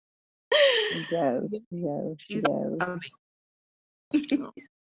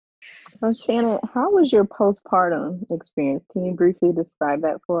 So Shannon, how was your postpartum experience? Can you briefly describe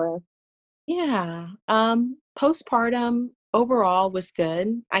that for us? Yeah. Postpartum overall was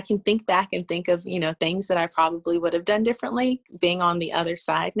good. I can think back and think of, you know, things that I probably would have done differently being on the other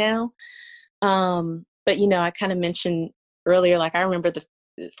side now. But, you know, I kind of mentioned earlier, like I remember the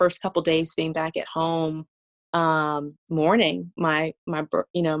first couple days being back at home, mourning my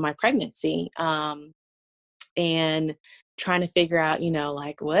pregnancy, and trying to figure out, you know,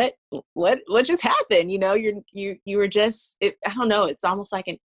 like what just happened? You know, you were just, I don't know. It's almost like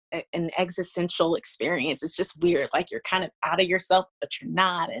an existential experience. It's just weird. Like you're kind of out of yourself, but you're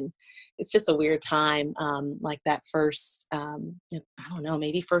not. And it's just a weird time. Like that first, I don't know,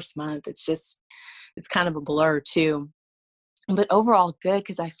 maybe first month. It's kind of a blur too. But overall good,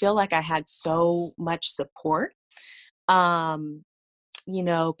 because I feel like I had so much support. You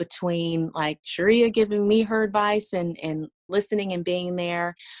know, between like Sharia giving me her advice and listening and being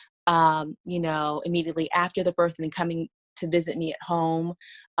there, you know, immediately after the birth and then coming to visit me at home.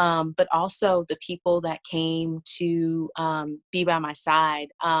 But also the people that came to be by my side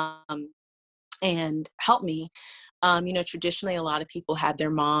and help me. You know, traditionally, a lot of people had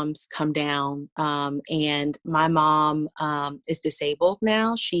their moms come down, and my mom is disabled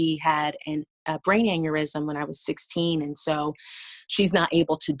now. She had a brain aneurysm when I was 16, and so she's not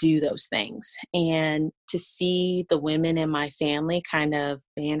able to do those things. And to see the women in my family kind of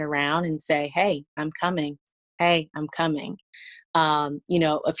band around and say, "Hey, I'm coming. Hey, I'm coming." You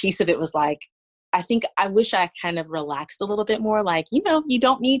know, a piece of it was like, I wish I kind of relaxed a little bit more. Like, you know, you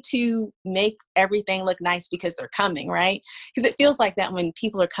don't need to make everything look nice because they're coming, right? Because it feels like that when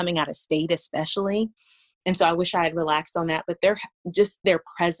people are coming out of state, especially. And so I wish I had relaxed on that, but their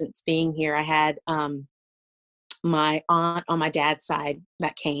presence being here. I had my aunt on my dad's side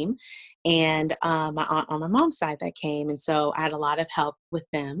that came, and my aunt on my mom's side that came. And so I had a lot of help with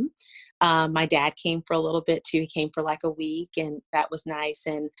them. My dad came for a little bit too. He came for like a week, and that was nice.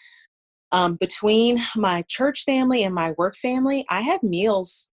 And between my church family and my work family, I had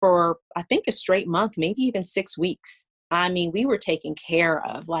meals for, I think, a straight month, maybe even 6 weeks. I mean, we were taken care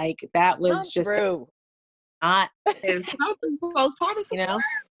of. Like that was just not, It's something postpartum, you know,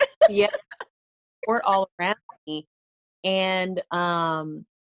 yeah, support all around me. And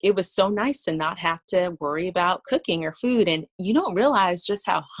it was so nice to not have to worry about cooking or food. And you don't realize just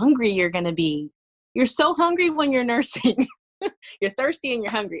how hungry you're going to be. You're so hungry when you're nursing. You're thirsty and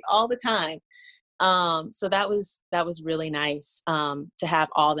you're hungry all the time. So that was really nice to have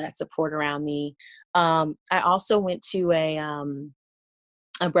all that support around me. I also went to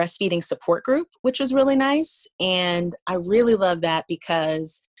a breastfeeding support group, which was really nice. And I really love that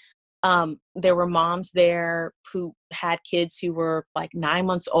because there were moms there who had kids who were like 9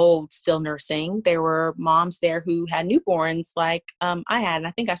 months old still nursing. There were moms there who had newborns like I had. And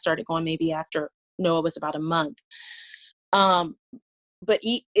I think I started going maybe after Noah was about a month. But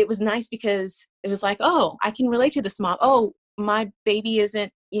it was nice because it was like, oh, I can relate to this mom. Oh, my baby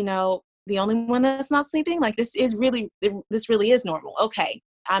isn't, the only one that's not sleeping. Like this really is normal. Okay.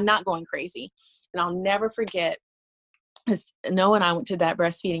 I'm not going crazy. And I'll never forget, because Noah and I went to that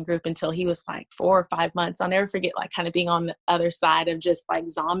breastfeeding group until he was like 4 or 5 months. I'll never forget like kind of being on the other side of just like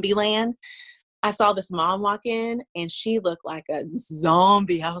zombie land. I saw this mom walk in and she looked like a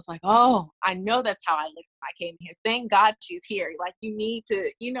zombie. I was like, oh, I know that's how I looked when I came here. Thank God she's here. Like you need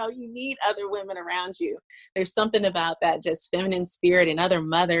to, you need other women around you. There's something about that just feminine spirit and other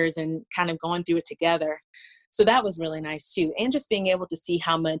mothers and kind of going through it together. So that was really nice too. And just being able to see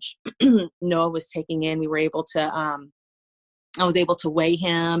how much Noah was taking in. I was able to weigh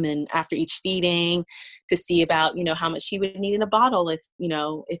him and after each feeding to see about, how much he would need in a bottle if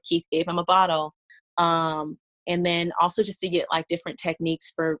Keith gave him a bottle. And then also just to get like different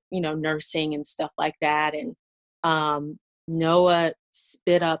techniques for, nursing and stuff like that. And Noah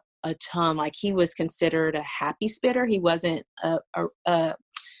spit up a ton. Like he was considered a happy spitter. He wasn't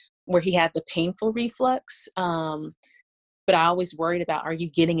where he had the painful reflux. But I always worried about, are you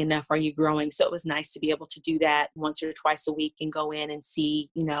getting enough? Are you growing? So it was nice to be able to do that once or twice a week and go in and see,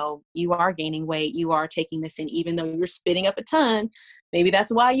 you are gaining weight. You are taking this in, even though you're spitting up a ton. Maybe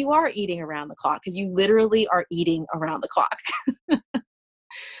that's why you are eating around the clock, because you literally are eating around the clock.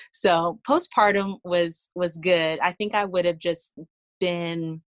 So postpartum was good. I think I would have just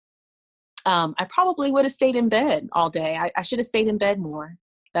been, I probably would have stayed in bed all day. I should have stayed in bed more.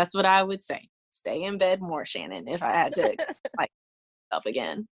 That's what I would say. Stay in bed more, Shannon, if I had to like myself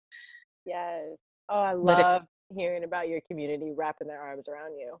again. Yes. Oh, I love hearing about your community wrapping their arms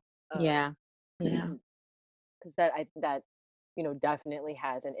around you. Yeah. Because that definitely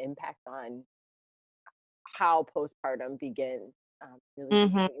has an impact on how postpartum begins. Really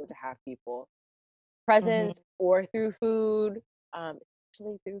being able to have people present or through food,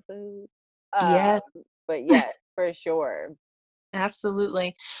 especially through food. Yes. But yes, for sure.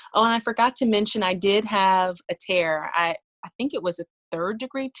 Absolutely. Oh, and I forgot to mention, I did have a tear. I think it was a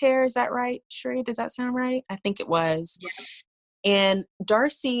 3rd-degree tear. Is that right, Sheree? Does that sound right? I think it was. Yeah. And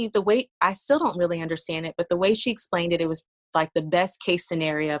Darcy, the way, I still don't really understand it, but the way she explained it, it was like the best case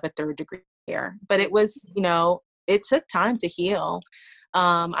scenario of a 3rd-degree tear. But it was, it took time to heal.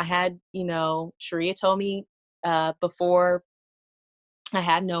 I had, Sharia told me before I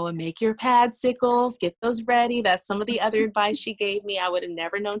had Noah, make your pad sickles, get those ready. That's some of the other advice she gave me. I would have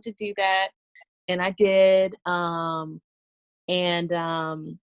never known to do that. And I did.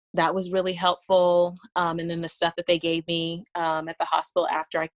 That was really helpful. And then the stuff that they gave me at the hospital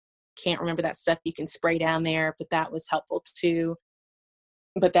after, I can't remember that stuff you can spray down there, but that was helpful too.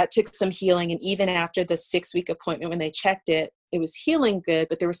 But that took some healing. And even after the 6-week appointment, when they checked it, it was healing good,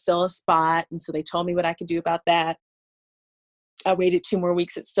 but there was still a spot. And so they told me what I could do about that. I waited 2 more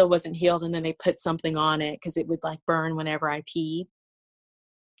weeks. It still wasn't healed. And then they put something on it because it would like burn whenever I peed.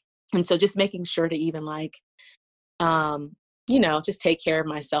 And so just making sure to even like, just take care of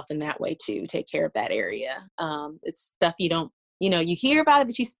myself in that way too. Take care of that area. It's stuff you don't, you hear about it,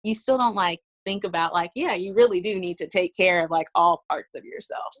 but you still don't like think about like, yeah, you really do need to take care of like all parts of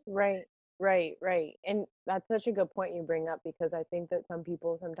yourself. Right. And that's such a good point you bring up, because I think that some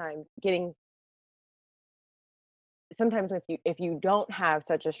people sometimes if you don't have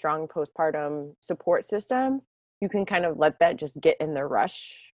such a strong postpartum support system, you can kind of let that just get in the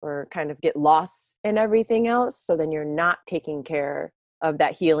rush or kind of get lost in everything else. So then you're not taking care of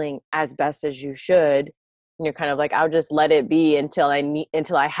that healing as best as you should. And you're kind of like, I'll just let it be until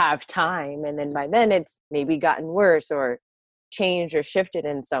I have time. And then by then it's maybe gotten worse or changed or shifted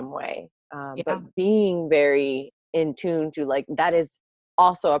in some way. But being very in tune to like, that is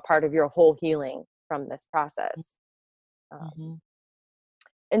also a part of your whole healing from this process.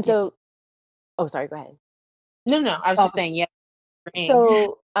 And so, oh, sorry, go ahead. No, I was just saying, yeah.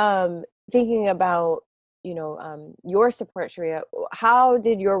 So, thinking about, your support, Sharia, how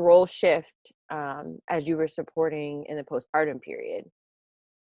did your role shift as you were supporting in the postpartum period?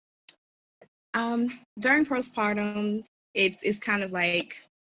 During postpartum, it's kind of like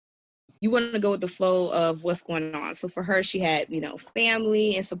you want to go with the flow of what's going on. So for her, she had,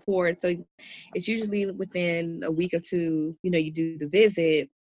 family and support. So it's usually within a week or two, you do the visit.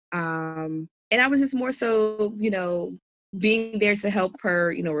 And I was just more so, being there to help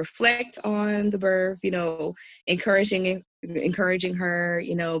her, reflect on the birth, encouraging her,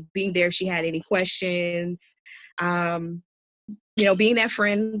 being there if she had any questions, being that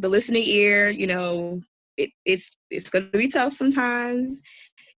friend, the listening ear, it's going to be tough sometimes.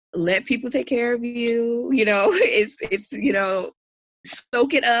 Let people take care of you, it's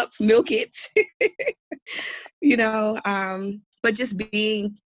soak it up, milk it, but just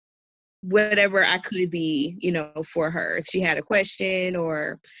being whatever I could be, for her. If she had a question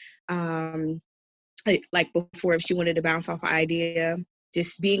or like before, if she wanted to bounce off an idea,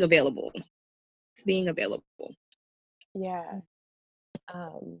 just being available. Yeah.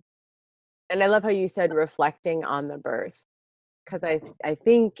 And I love how you said reflecting on the birth, because I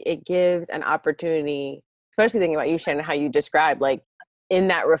think it gives an opportunity, especially thinking about you, Shannon, how you described, like in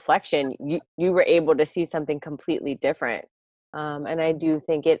that reflection, you were able to see something completely different. And I do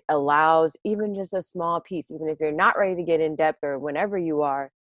think it allows even just a small piece, even if you're not ready to get in depth or whenever you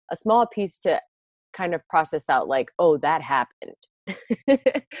are, a small piece to kind of process out like, oh, that happened.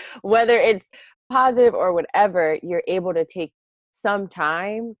 Whether it's positive or whatever, you're able to take some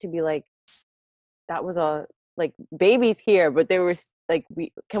time to be like, that was like baby's here, but there was like,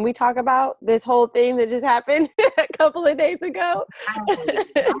 can we talk about this whole thing that just happened a couple of days ago?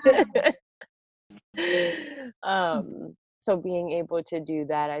 So being able to do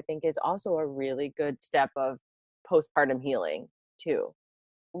that, I think, is also a really good step of postpartum healing too.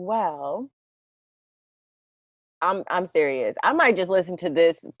 Well, I'm serious. I might just listen to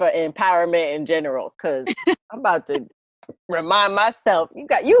this for empowerment in general, because I'm about to remind myself,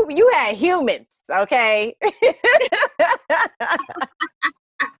 you had humans, okay?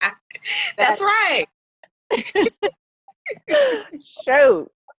 That's right. Shoot.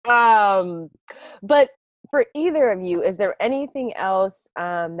 But for either of you, is there anything else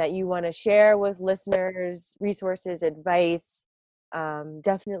that you want to share with listeners, resources, advice?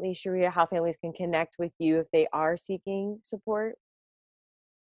 Definitely, Sharia, how families can connect with you if they are seeking support.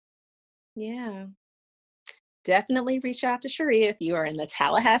 Yeah. Definitely reach out to Sharia if you are in the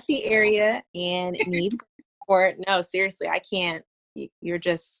Tallahassee area and need support. No, seriously, I can't. You're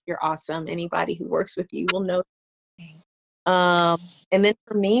awesome. Anybody who works with you will know. And then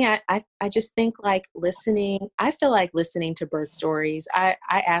for me, I just think like listening, I feel like listening to birth stories. I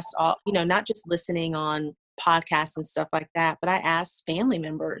asked all, not just listening on podcasts and stuff like that, but I asked family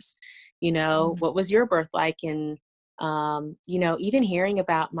members, what was your birth like? And, even hearing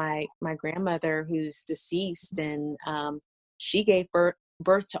about my grandmother who's deceased, and she gave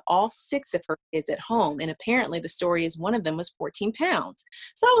birth to all 6 of her kids at home. And apparently the story is one of them was 14 pounds.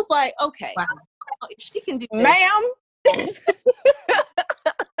 So I was like, okay, wow. If she can do this, ma'am.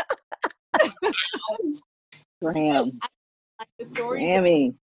 Graham. Like the stories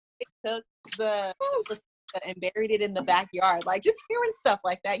Grammy. they took the and buried it in the backyard, like just hearing stuff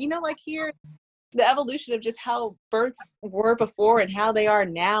like that, like hear the evolution of just how births were before and how they are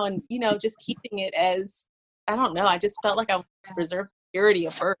now, and just keeping it as, I don't know, I just felt like I preserved the purity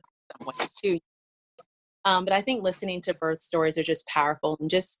of birth in some ways too. But I think listening to birth stories are just powerful, and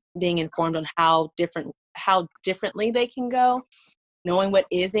just being informed on how differently they can go, knowing what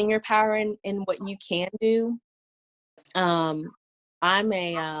is in your power and what you can do.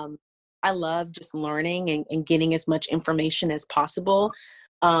 I love just learning and getting as much information as possible.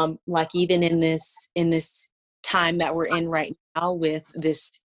 Like even in this time that we're in right now with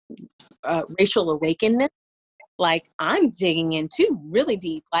this racial awakening, like I'm digging into really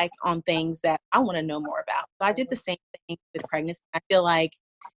deep, like on things that I want to know more about. So I did the same thing with pregnancy. I feel like,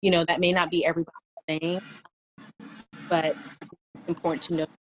 that may not be everybody's thing, but it's important to know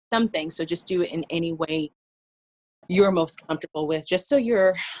some things. So just do it in any way you're most comfortable with, just so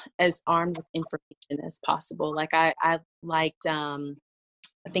you're as armed with information as possible. Like I liked, I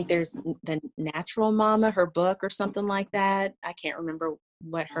think there's the Natural Mama, her book or something like that. I can't remember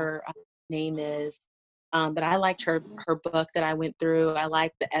what her name is. But I liked her book that I went through. I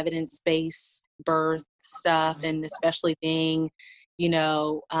liked the evidence-based birth stuff, and especially being,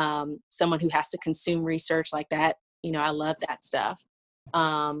 someone who has to consume research like that. I love that stuff.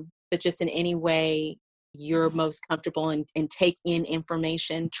 But just in any way you're most comfortable and take in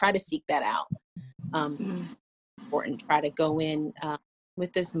information, try to seek that out. Important. Try to go in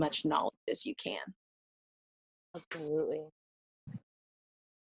with as much knowledge as you can. Absolutely.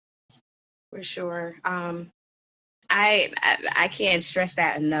 For sure. I can't stress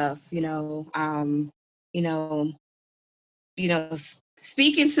that enough.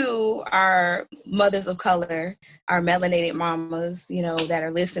 Speaking to our mothers of color, our melanated mamas, that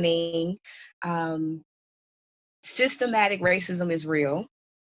are listening, systematic racism is real.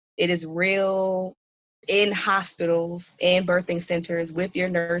 It is real in hospitals and birthing centers with your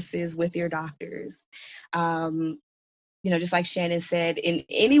nurses, with your doctors. Just like Shannon said, in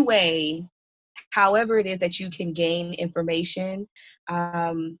any way, however it is that you can gain information,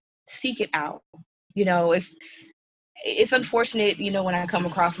 seek it out. It's unfortunate, when I come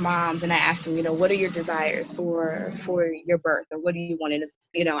across moms and I ask them, what are your desires for your birth, or what do you want? And it's,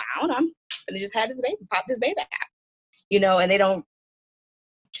 I don't know, I'm gonna just have this baby, pop this baby out, and they don't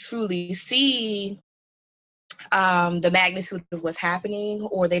truly see the magnitude of what's happening,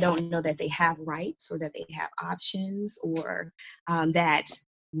 or they don't know that they have rights, or that they have options, or that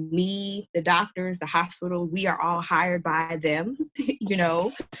me, the doctors, the hospital, we are all hired by them,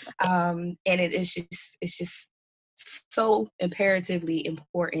 and it's just so imperatively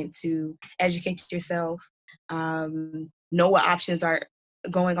important to educate yourself, know what options are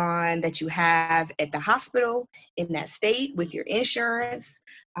going on that you have at the hospital, in that state, with your insurance.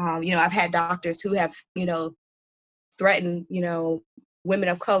 I've had doctors who have, threatened, women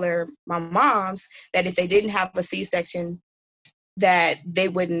of color, my moms, that if they didn't have a C-section, that they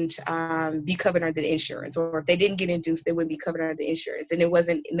wouldn't be covered under the insurance, or if they didn't get induced, they wouldn't be covered under the insurance, and it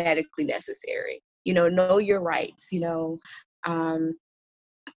wasn't medically necessary. Know your rights.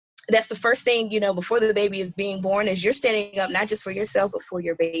 That's the first thing, before the baby is being born, is you're standing up not just for yourself, but for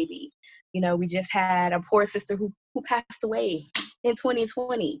your baby. We just had a poor sister who passed away in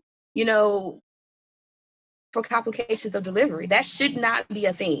 2020, for complications of delivery. That should not be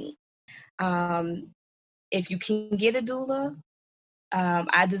a thing. If you can get a doula,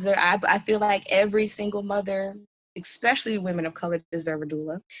 I feel like every single mother, especially women of color, deserve a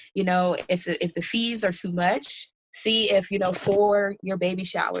doula. If the fees are too much, see if, for your baby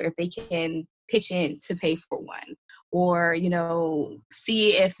shower, if they can pitch in to pay for one, or, see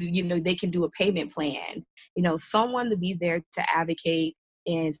if, they can do a payment plan, someone to be there to advocate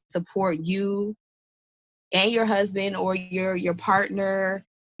and support you and your husband, or your partner,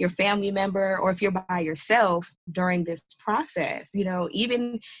 your family member, or if you're by yourself during this process.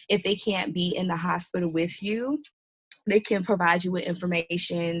 Even if they can't be in the hospital with you, they can provide you with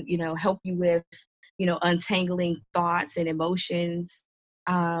information, help you with, untangling thoughts and emotions,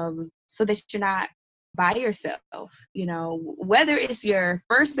 so that you're not by yourself. Whether it's your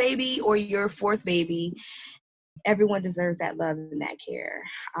first baby or your fourth baby, everyone deserves that love and that care.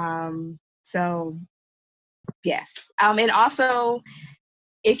 So yes. And also,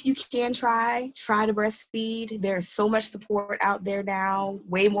 if you can try to breastfeed. There's so much support out there now,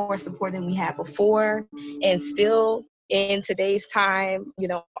 way more support than we had before. And still, in today's time,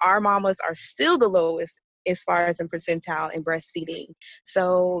 our mamas are still the lowest as far as the percentile in breastfeeding.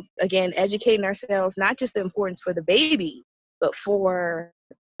 So again, educating ourselves, not just the importance for the baby, but for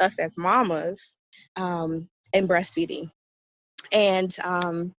us as mamas, in breastfeeding. And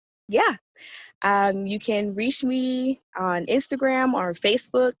you can reach me on Instagram or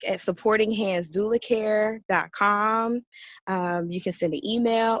Facebook at supportinghandsdoulacare.com. You can send an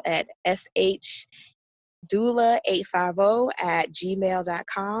email at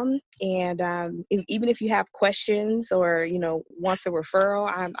shdoula850@gmail.com. And even if you have questions or, wants a referral,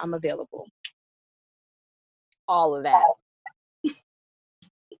 I'm available. All of that.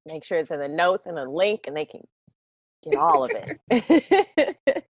 Make sure it's in the notes and a link, and they can get all of it.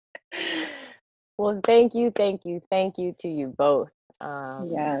 Well, thank you to you both.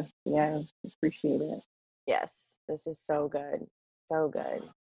 Yes, appreciate it. Yes, this is so good.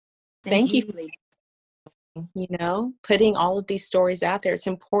 Thank you. Putting all of these stories out there. It's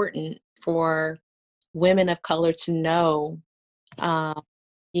important for women of color to know,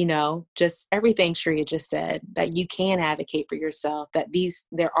 just everything Sharia just said, that you can advocate for yourself, that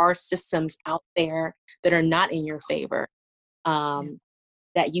there are systems out there that are not in your favor,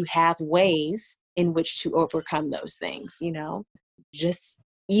 that you have ways in which to overcome those things, just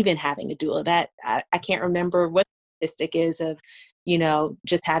even having a doula. That I can't remember what the statistic is of,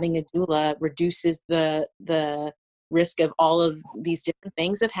 just having a doula reduces the risk of all of these different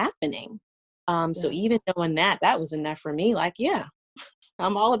things of happening. So even knowing that was enough for me. Like, yeah,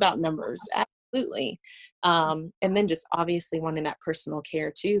 I'm all about numbers. Absolutely. And then just obviously wanting that personal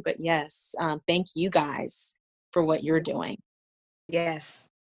care too. But yes, thank you guys for what you're doing. Yes.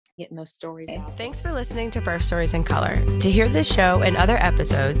 Getting those stories out. Thanks for listening to Birth Stories in Color. To hear this show and other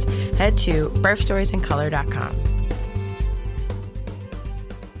episodes, head to birthstoriesincolor.com.